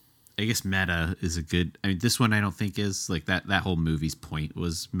so, I guess meta is a good, I mean, this one I don't think is like that whole movie's point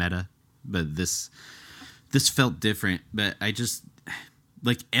was meta, but this felt different, but I just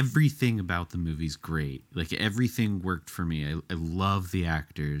like everything about the movie's great. Like everything worked for me. I love the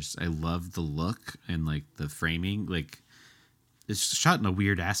actors. I love the look and like the framing. Like it's shot in a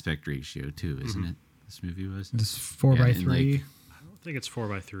weird aspect ratio too, isn't it? This movie was. It's 4:3. Like, I don't think it's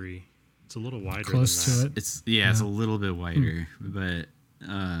 4:3. It's a little wider. Close than to that. it. It's it's a little bit wider, but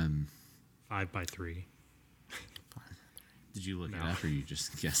 5:3. Did you look No. it up or you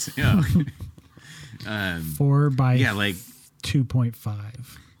just guessing? Oh. 4 by like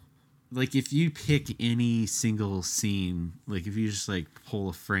 2.5. like if you pick any single scene, like if you just like pull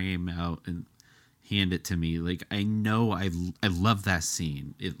a frame out and hand it to me, like I know I love that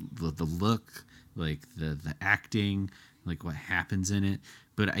scene. The look, like the acting, like what happens in it,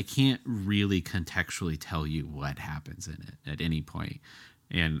 but I can't really contextually tell you what happens in it at any point.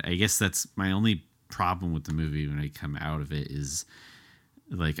 And I guess that's my only problem with the movie when I come out of it is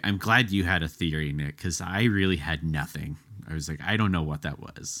like, I'm glad you had a theory, Nick, because I really had nothing. I was like, I don't know what that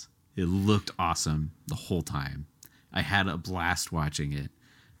was. It looked awesome the whole time. I had a blast watching it.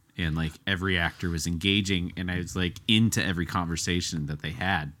 And like every actor was engaging and I was like into every conversation that they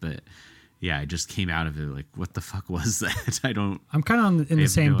had. But yeah, I just came out of it like, what the fuck was that? I'm kind of in the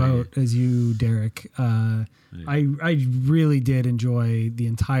same boat as you, Derek. I really did enjoy the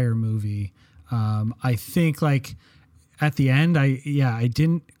entire movie. I think like at the end, I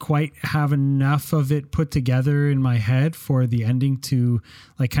didn't quite have enough of it put together in my head for the ending to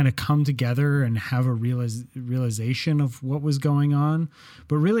like kind of come together and have a realization of what was going on.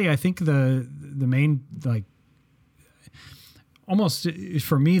 But really, I think the main like almost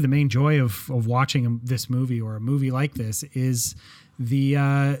for me, the main joy of watching this movie or a movie like this is the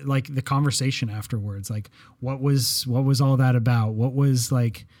like the conversation afterwards. Like what was all that about? What was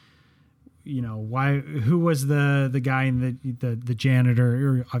like, you know, why, who was the guy in the janitor,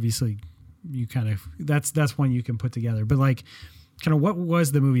 or obviously you kind of, that's one you can put together, but like kind of what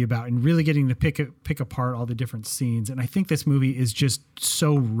was the movie about and really getting to pick apart all the different scenes. And I think this movie is just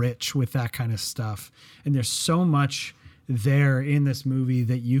so rich with that kind of stuff. And there's so much there in this movie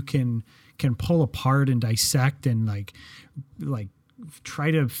that you can pull apart and dissect and like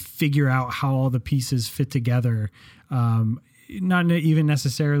try to figure out how all the pieces fit together. Not even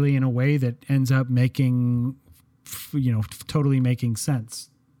necessarily in a way that ends up making, you know, totally making sense.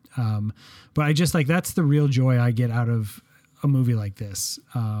 But I just like, that's the real joy I get out of a movie like this.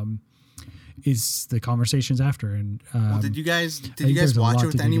 is the conversations after. And Did you guys think there's a watch lot it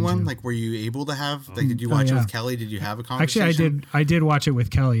with to dig anyone? into. Like, were you able to have like? Did you watch it yeah. with Kelly? Did you have a conversation? Actually, I did watch it with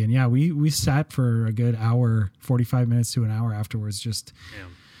Kelly, and yeah, we sat for a good hour, 45 minutes to an hour afterwards, just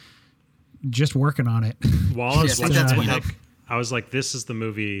working on it. While I was Yeah, I think watching that's it, what like, I was like, this is the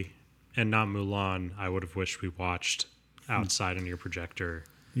movie and not Mulan I would have wished we watched outside on your projector,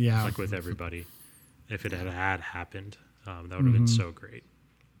 Yeah. like with everybody. If it had happened, that would have been so great.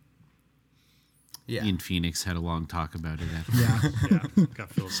 Yeah. Ian Phoenix had a long talk about it after. Yeah. Yeah, got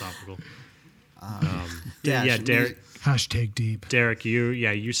philosophical. Yeah, Derek, Hashtag deep. Derek,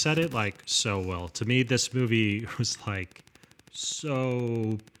 you said it like so well. To me, this movie was like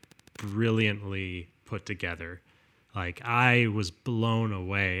so brilliantly put together. Like, I was blown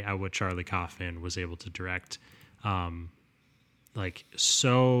away at what Charlie Kaufman was able to direct. Like,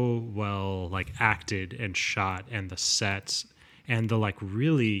 so well, like, acted and shot, and the sets and the like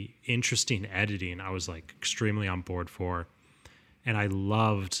really interesting editing I was like extremely on board for. And I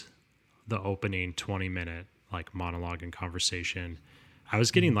loved the opening 20-minute like monologue and conversation. I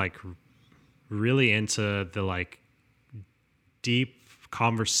was getting like really into the like deep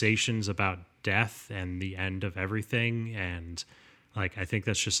conversations about death and the end of everything. And like, I think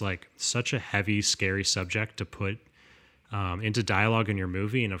that's just like such a heavy, scary subject to put into dialogue in your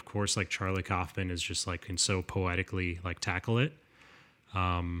movie. And of course, like Charlie Kaufman is just like, can so poetically like tackle it.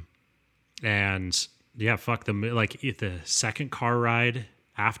 And yeah, fuck the, like the second car ride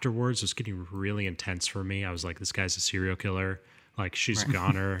afterwards was getting really intense for me. I was like, this guy's a serial killer. Like, she's a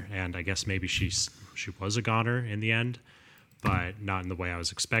goner. And I guess maybe she was a goner in the end, but not in the way I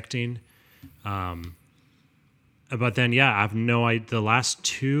was expecting. But then, yeah, I've no idea. The last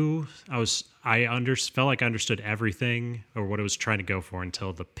two, felt like I understood everything or what it was trying to go for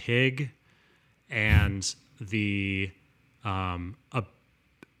until the pig and the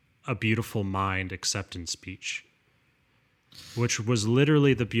A Beautiful Mind acceptance speech, which was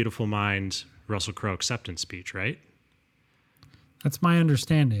literally the Beautiful Mind Russell Crowe acceptance speech, right? That's my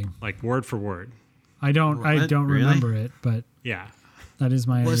understanding. Like word for word. I don't Really? remember it, but Yeah. that is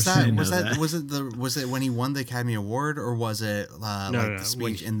my understanding. Was it when he won the Academy Award, or was it No, the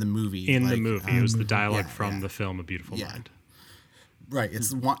speech in the movie? In the Like, movie. It was the dialogue yeah, from yeah. the film A Beautiful Yeah. Mind. Right.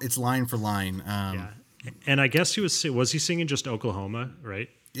 It's line for line. Yeah. And I guess he was he singing just Oklahoma, right?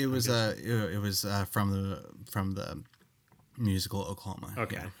 It was from the musical Oklahoma.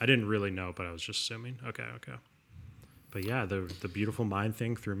 Okay. Yeah. I didn't really know, but I was just assuming. Okay. But yeah, the Beautiful Mind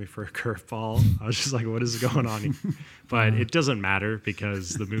thing threw me for a curveball. I was just like, what is going on here? But it doesn't matter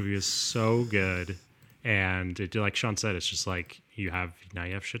because the movie is so good. And it, like Sean said, it's just like you have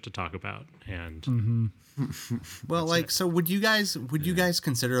shit to talk about. And Well, like, so would you guys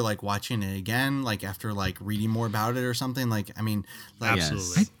consider like watching it again, like after like reading more about it or something? Like, I mean, like,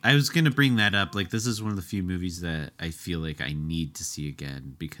 Absolutely. Yes. I was going to bring that up. Like, this is one of the few movies that I feel like I need to see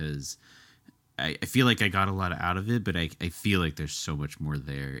again because I feel like I got a lot out of it, but I feel like there's so much more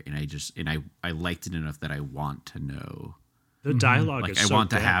there. And I liked it enough that I want to know. the dialogue Like, is I so want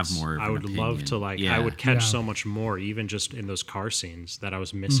to dense. have more of I an would love opinion. to like, Yeah. I would catch Yeah. so much more, even just in those car scenes that I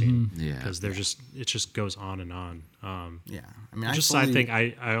was missing. Yeah. Because they're it just goes on and on. yeah. I mean, Just side thing,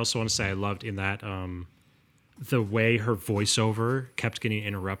 I also want to say I loved in that the way her voiceover kept getting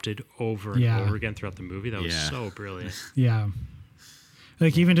interrupted over and Yeah. over again throughout the movie. That was Yeah. so brilliant. Yeah.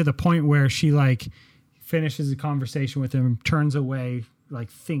 Like, even to the point where she like finishes the conversation with him, turns away, like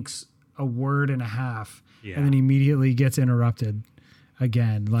thinks a word and a half, Yeah. and then immediately gets interrupted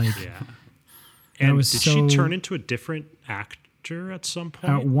again. Like, Yeah. And was did so- she turn into a different actor at some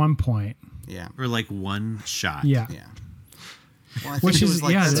point? at one point. yeah. Or like one shot. Yeah. Yeah. Well, I Which think it is- was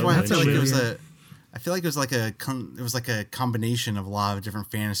like yeah, that's why I that's feel a like it really was weird- I feel like it was like a combination of a lot of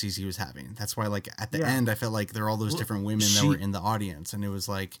different fantasies he was having. That's why, like at the Yeah. end, I felt like there were all those different women that she- were in the audience, and it was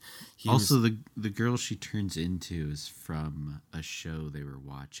like he Also, was, the girl she turns into is from a show they were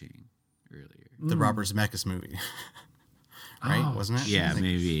watching earlier. the Robert Zemeckis movie, right? Oh, Wasn't it? Yeah, I think,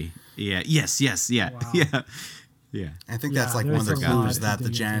 maybe. Yeah. Yes. Yeah. Wow. Yeah. Yeah. I think Yeah, that's like one of the there's a lot clues to that the dig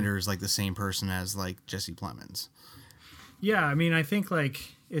into. janitor is like the same person as like Jesse Plemons. Yeah, I mean, I think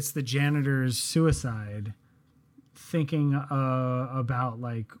like it's the janitor's suicide, thinking about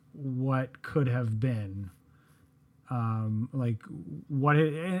like what could have been, like what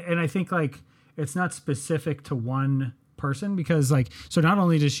it, and I think like it's not specific to one person because like, so not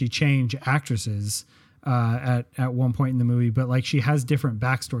only does she change actresses at one point in the movie, but like she has different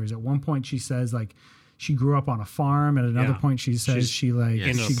backstories. At one point she says like she grew up on a farm, at another Yeah. point she says She's she like in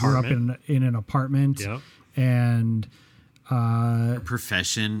an she grew up in an apartment, Yep. and Her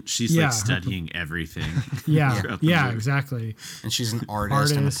profession, she's yeah, like studying everything. Yeah, throughout the yeah, movie. exactly. And she's an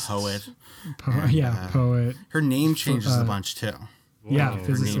artist and a Artist. poet. Poet. Her name changes a bunch too. Yeah, Whoa. Her name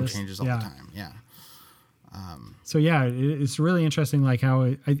physicist. changes all yeah. the time. Yeah. So yeah, it's really interesting, like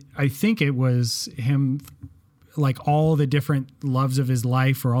how I think it was him, like all the different loves of his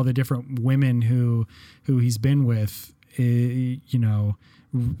life or all the different women who he's been with, you know,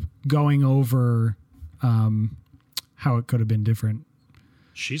 going over how it could have been different.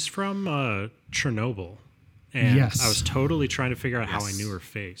 She's from Chernobyl, and Yes. I was totally trying to figure out how I Yes. knew her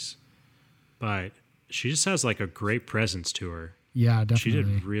face, but she just has like a great presence to her. Yeah, She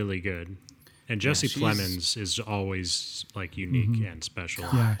definitely. did really good. And Jesse she's- Plemons is always like unique and special.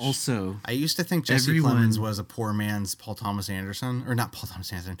 Yeah. Also, I used to think Jesse Everyone- Plemons was a poor man's Paul Thomas Anderson, or not Paul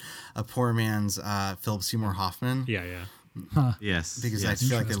Thomas Anderson, a poor man's Philip Seymour Hoffman. Yeah, yeah. yes, Because I yes.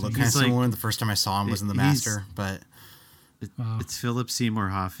 feel like it looked kind of He's like- similar. The first time I saw him was in The he's- Master, but It's Philip Seymour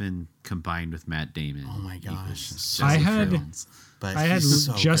Hoffman combined with Matt Damon. oh my gosh, Equals so I Jesse had- Plemons. but I had he's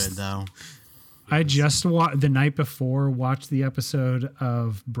so just- good though. I just the night before watched the episode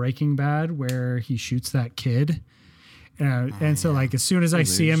of Breaking Bad where he shoots that kid. And so like as soon as I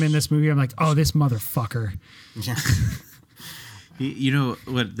see him in this movie, I'm like, oh, this motherfucker. Yeah. You know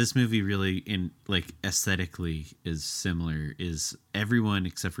what this movie really in like aesthetically is similar is everyone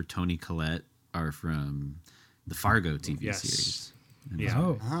except for Toni Collette are from the Fargo TV Yes. series. Yeah.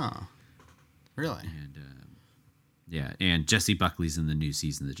 Oh, Oh, really? And yeah, and Jesse Buckley's in the new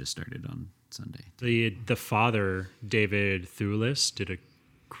season that just started on Sunday. The father, David Thewlis, did a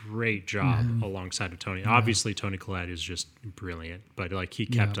great job alongside of Tony. Obviously, Toni Collette is just brilliant, but like he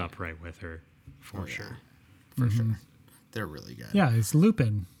kept Yeah. up right with her for sure. For sure. They're really good. yeah, it's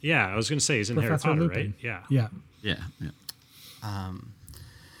Lupin. Yeah, I was gonna say he's in Professor Harry Potter, Lupin. right? Yeah. Yeah. Yeah.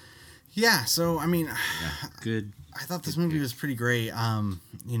 Yeah. So I mean, Yeah. Good. I thought this movie was pretty great.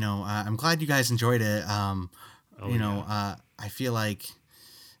 You know, I'm glad you guys enjoyed it. You know, I feel like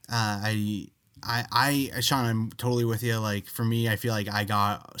Sean, I'm totally with you. Like for me, I feel like I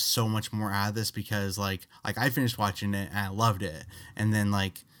got so much more out of this because like I finished watching it and I loved it, and then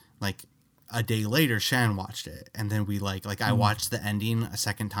like a day later, Shan watched it, and then we like I watched the ending a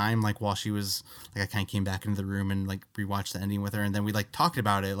second time, like while she was like I kind of came back into the room and like rewatched the ending with her, and then we like talked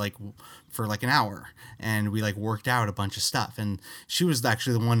about it like for like an hour, and we like worked out a bunch of stuff, and she was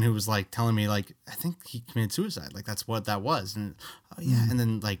actually the one who was like telling me like I think he committed suicide, like that's what that was, and oh yeah, and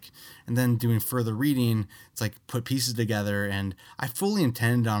then doing further reading, it's like put pieces together, and I fully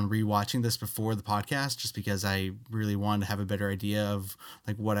intended on rewatching this before the podcast just because I really wanted to have a better idea of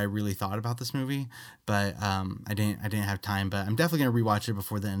like what I really thought about this movie, but I didn't have time. But I'm definitely gonna rewatch it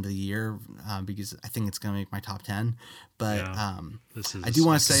before the end of the year because I think it's gonna make my top 10. But Yeah. This is I do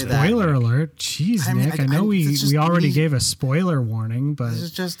want to say that Spoiler alert. Jeez, I mean, Nick. I know we it's just already me- gave a spoiler warning, but this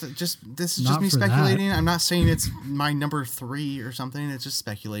is just Not me for that. speculating. I'm not saying it's my number 3 or something. It's just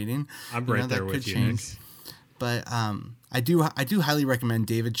speculating. I'm You right know, there that with could you, change. But I do highly recommend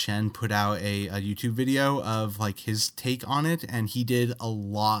David Chen put out a YouTube video of like his take on it, and he did a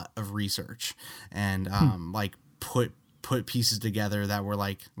lot of research and like put pieces together that were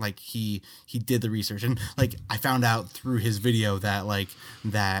like he did the research, and like I found out through his video that like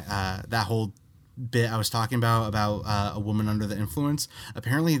that whole bit I was talking about a woman under the influence,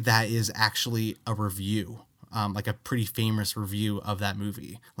 apparently that is actually a review, like a pretty famous review of that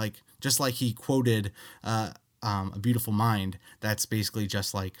movie. Like just like he quoted A Beautiful Mind, that's basically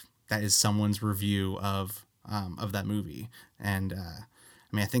just like that is someone's review of that movie. And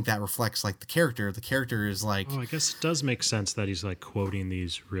I mean I think that reflects like the character. The character is like Oh, I guess it does make sense that he's like quoting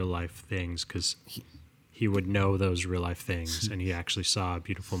these real life things because he would know those real life things, and he actually saw A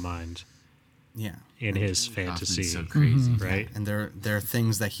Beautiful Mind yeah. in his fantasy, So crazy. right? And they're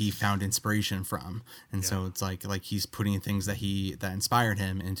things that he found inspiration from, and so it's like he's putting things that inspired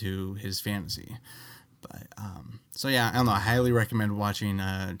him into his fantasy. But so yeah, I don't know. I highly recommend watching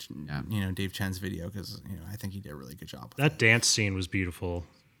you know, Dave Chen's video because you know I think he did a really good job with That it. dance scene was beautiful,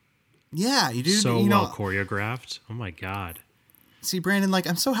 Yeah, you do. so you know, well choreographed. Oh my god! see, Brandon, like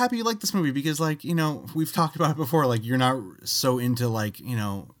I'm so happy you like this movie because like you know we've talked about it before. Like you're not so into like you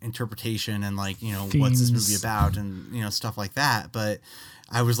know interpretation and like you know what's this movie Themes. about and you know stuff like that. But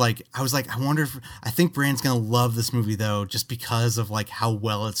I was like I wonder if I think Brandon's gonna love this movie though just because of like how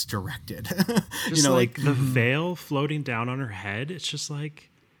well it's directed. Just you know, like the veil floating down on her head. It's just like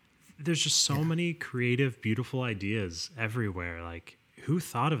there's just so many creative, beautiful ideas everywhere. Like who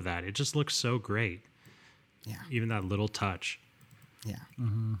thought of that? It just looks so great. Yeah. Even that little touch. Yeah.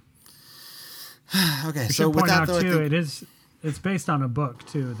 Okay, I so should with point that out though, I too, think, it's based on a book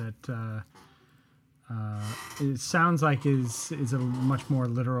too that it sounds like is a much more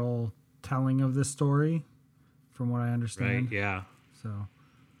literal telling of the story, from what I understand. Right. Yeah. So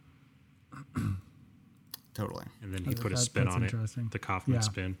Totally. And then he put a spin on it. The Kaufman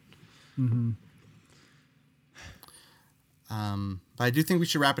spin. Mm-hmm. But I do think we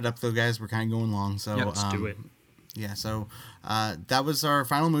should wrap it up, though, guys. We're kind of going long, so Let's do it. Yeah, so that was our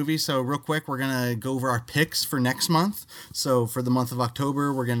final movie. So real quick, we're going to go over our picks for next month. So for the month of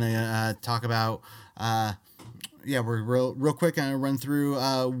October, we're going to talk about, we're real quick going to run through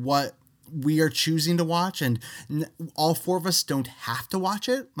what we are choosing to watch, and all four of us don't have to watch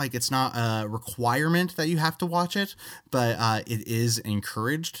it. Like, it's not a requirement that you have to watch it, but it is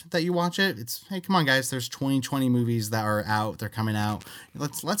encouraged that you watch it. It's, hey, come on, guys, there's 2020 movies that are out. They're coming out.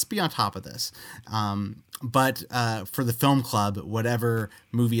 Let's be on top of this. But for the film club, whatever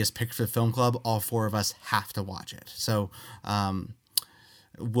movie is picked for the film club, all four of us have to watch it. So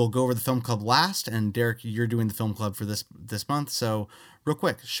we'll go over the film club last, and Derek, you're doing the film club for this month. So real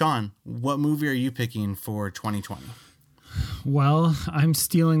quick, Sean, what movie are you picking for 2020? Well, I'm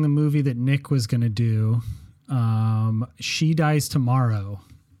stealing the movie that Nick was going to do. She Dies Tomorrow.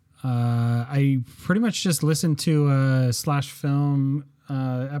 I pretty much just listened to a Slash Film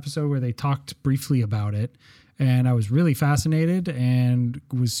episode where they talked briefly about it, and I was really fascinated and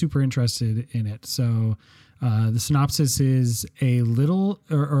was super interested in it. So the synopsis is a little,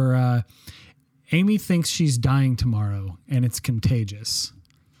 Amy thinks she's dying tomorrow, and it's contagious.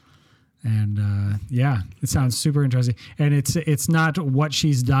 And it sounds super interesting. And it's not what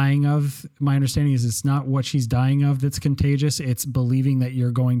she's dying of. My understanding is it's not what she's dying of that's contagious. It's believing that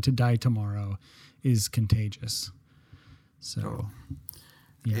you're going to die tomorrow is contagious. So,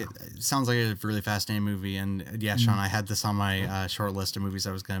 yeah. It sounds like a really fascinating movie. And yeah, Sean, I had this on my short list of movies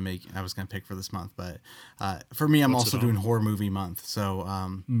I was going to pick for this month. But for me, I'm also doing horror movie month. So,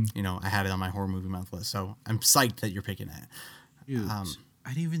 I had it on my horror movie month list. So I'm psyched that you're picking it. Dude,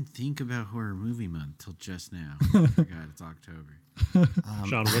 I didn't even think about horror movie month till just now. I forgot it's October.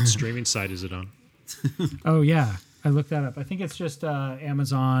 Sean, what streaming site is it on? Oh, yeah. I looked that up. I think it's just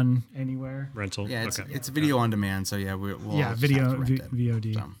Amazon Anywhere. Rental? Yeah, it's video on demand. So yeah, we'll video have to rent it.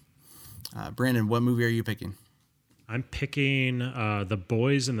 VOD. So, Brandon, what movie are you picking? I'm picking The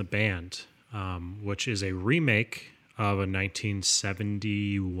Boys in the Band, which is a remake of a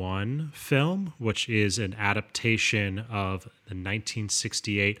 1971 film, which is an adaptation of the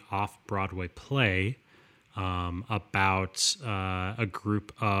 1968 off-Broadway play about a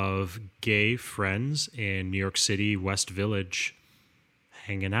group of gay friends in New York City, West Village,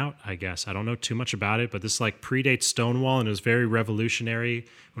 hanging out, I guess. I don't know too much about it, but this predates Stonewall, and it was very revolutionary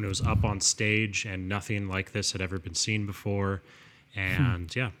when it was up on stage, and nothing like this had ever been seen before.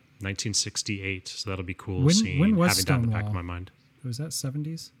 And 1968, so that'll be cool seeing, when was having that in the back of Stonewall? my mind. Was that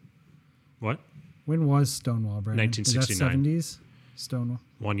 70s? What? When was Stonewall, Brandon? 1969. Was that 70s? Stonewall?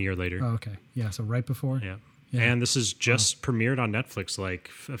 1 year later. Oh, okay. Yeah, so right before? Yeah. And this is just premiered on Netflix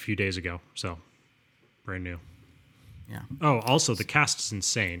a few days ago, so brand new. Yeah. Oh, also the cast is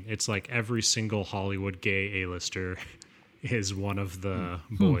insane. It's like every single Hollywood gay A-lister is one of the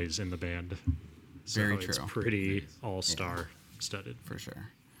boys in the band. So Very true. It's pretty all-star studded. For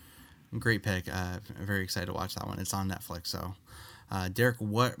sure. Great pick. Very excited to watch that one. It's on Netflix. So, Derek,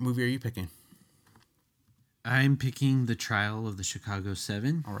 what movie are you picking? I'm picking The Trial of the Chicago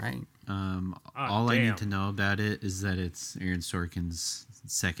 7. All right. All I need to know about it is that it's Aaron Sorkin's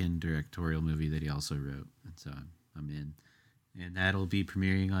second directorial movie that he also wrote. And so I'm in. And that'll be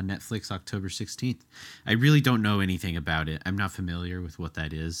premiering on Netflix October 16th. I really don't know anything about it. I'm not familiar with what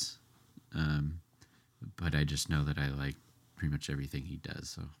that is. But I just know that I like pretty much everything he does.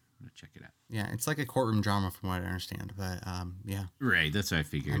 So I'm going to check it out. Yeah, it's like a courtroom drama from what I understand. But yeah. Right, that's what I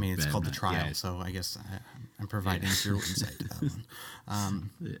figured. I mean, it's called The Trial, yeah. so I guess I'm providing zero insight to that one.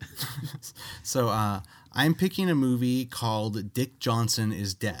 So I'm picking a movie called Dick Johnson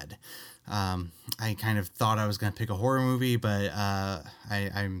is Dead. I kind of thought I was going to pick a horror movie, but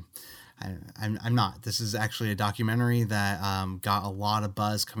I'm not. This is actually a documentary that got a lot of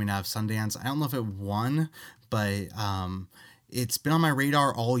buzz coming out of Sundance. I don't know if it won, but it's been on my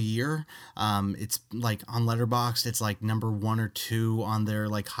radar all year. It's like on Letterboxd, it's like number 1 or 2 on their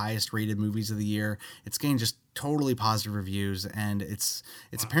highest rated movies of the year. It's getting just totally positive reviews, and it's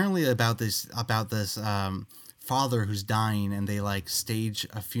apparently about this father who's dying, and they stage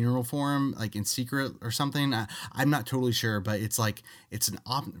a funeral for him in secret or something. I'm not totally sure, but it's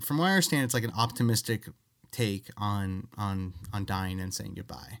from what I understand, it's an optimistic take on dying and saying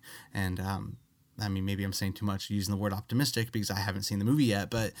goodbye. And I mean, maybe I'm saying too much using the word optimistic because I haven't seen the movie yet,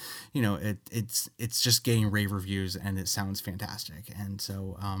 but it's just getting rave reviews, and it sounds fantastic. And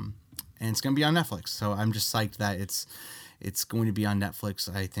so and it's going to be on Netflix. So I'm just psyched that it's going to be on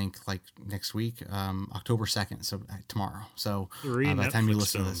Netflix. I think like next week, October 2nd. So tomorrow. So 3 by the Netflix time you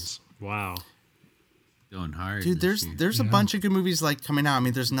listen films. to this, Wow. Going hard. dude, this year. there's a bunch of good movies like coming out. I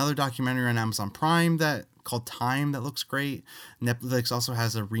mean, there's another documentary on Amazon Prime that called Time that looks great. Netflix also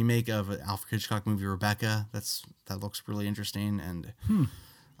has a remake of an Alfred Hitchcock movie, Rebecca. That looks really interesting. And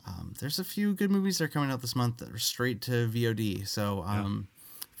there's a few good movies that are coming out this month that are straight to VOD. So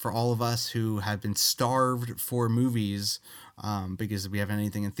for all of us who have been starved for movies because we haven't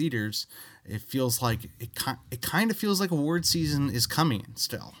anything in theaters, it feels like it kind of feels like award season is coming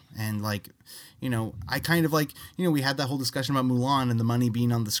still. And like, you know, I kind of like, you know, we had that whole discussion about Mulan and the money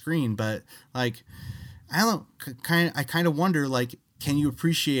being on the screen, but like, I don't know, I kind of wonder, like, can you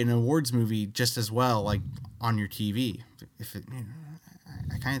appreciate an awards movie just as well, like on your TV? If it, you know,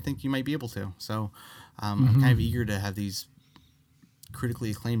 I kind of think you might be able to. So I'm kind of eager to have these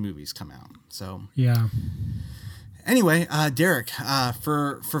critically acclaimed movies come out. So Yeah. anyway, Derek,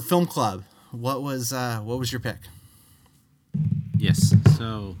 for Film Club, what was your pick? Yes.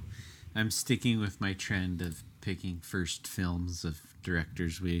 So I'm sticking with my trend of picking first films of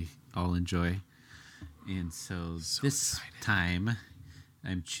directors we all enjoy. And so this time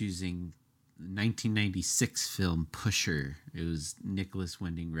I'm choosing 1996 film Pusher. It was Nicholas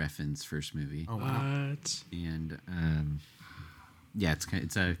Winding Refn's first movie. Oh wow. What? And yeah,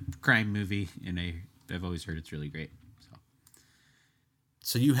 it's a crime movie, and I've always heard it's really great.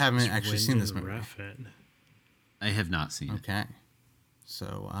 So you haven't actually seen this Winding movie? Refn. I have not seen it. Okay.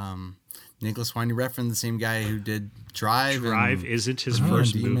 So Nicholas Winding Refn, the same guy who did Drive. Drive and, isn't his Oh,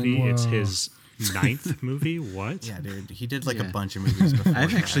 first Demon. movie. It's Whoa. his 9th movie. What? Yeah, dude, he did like a Yeah. bunch of movies before.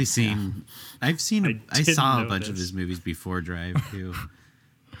 I've that. actually seen. I I saw a didn't bunch know of this. his movies before Drive too.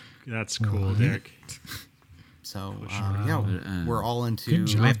 That's cool, Derek. So But, we're all into. Good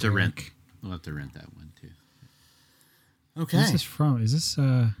job. We have to Derek. rent. We'll have to rent that one too. Okay. Who's this from? Is this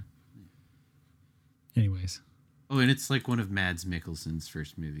anyways. Oh, and it's like one of Mads Mikkelsen's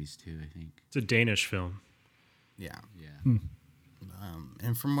first movies too. I think. It's a Danish film. Yeah. Yeah.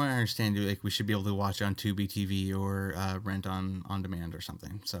 And from what I understand, like we should be able to watch on Tubi TV or rent on demand or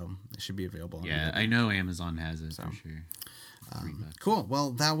something. So it should be available. on Yeah, video. I know Amazon has it for sure. Cool.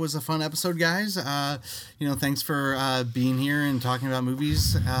 Well, that was a fun episode, guys. Thanks for being here and talking about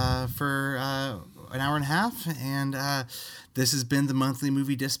movies for an hour and a half. And this has been the Monthly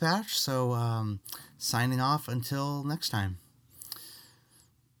Movie Dispatch. So signing off until next time.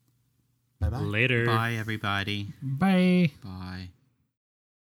 Bye-bye. Later. Bye, everybody. Bye. Bye.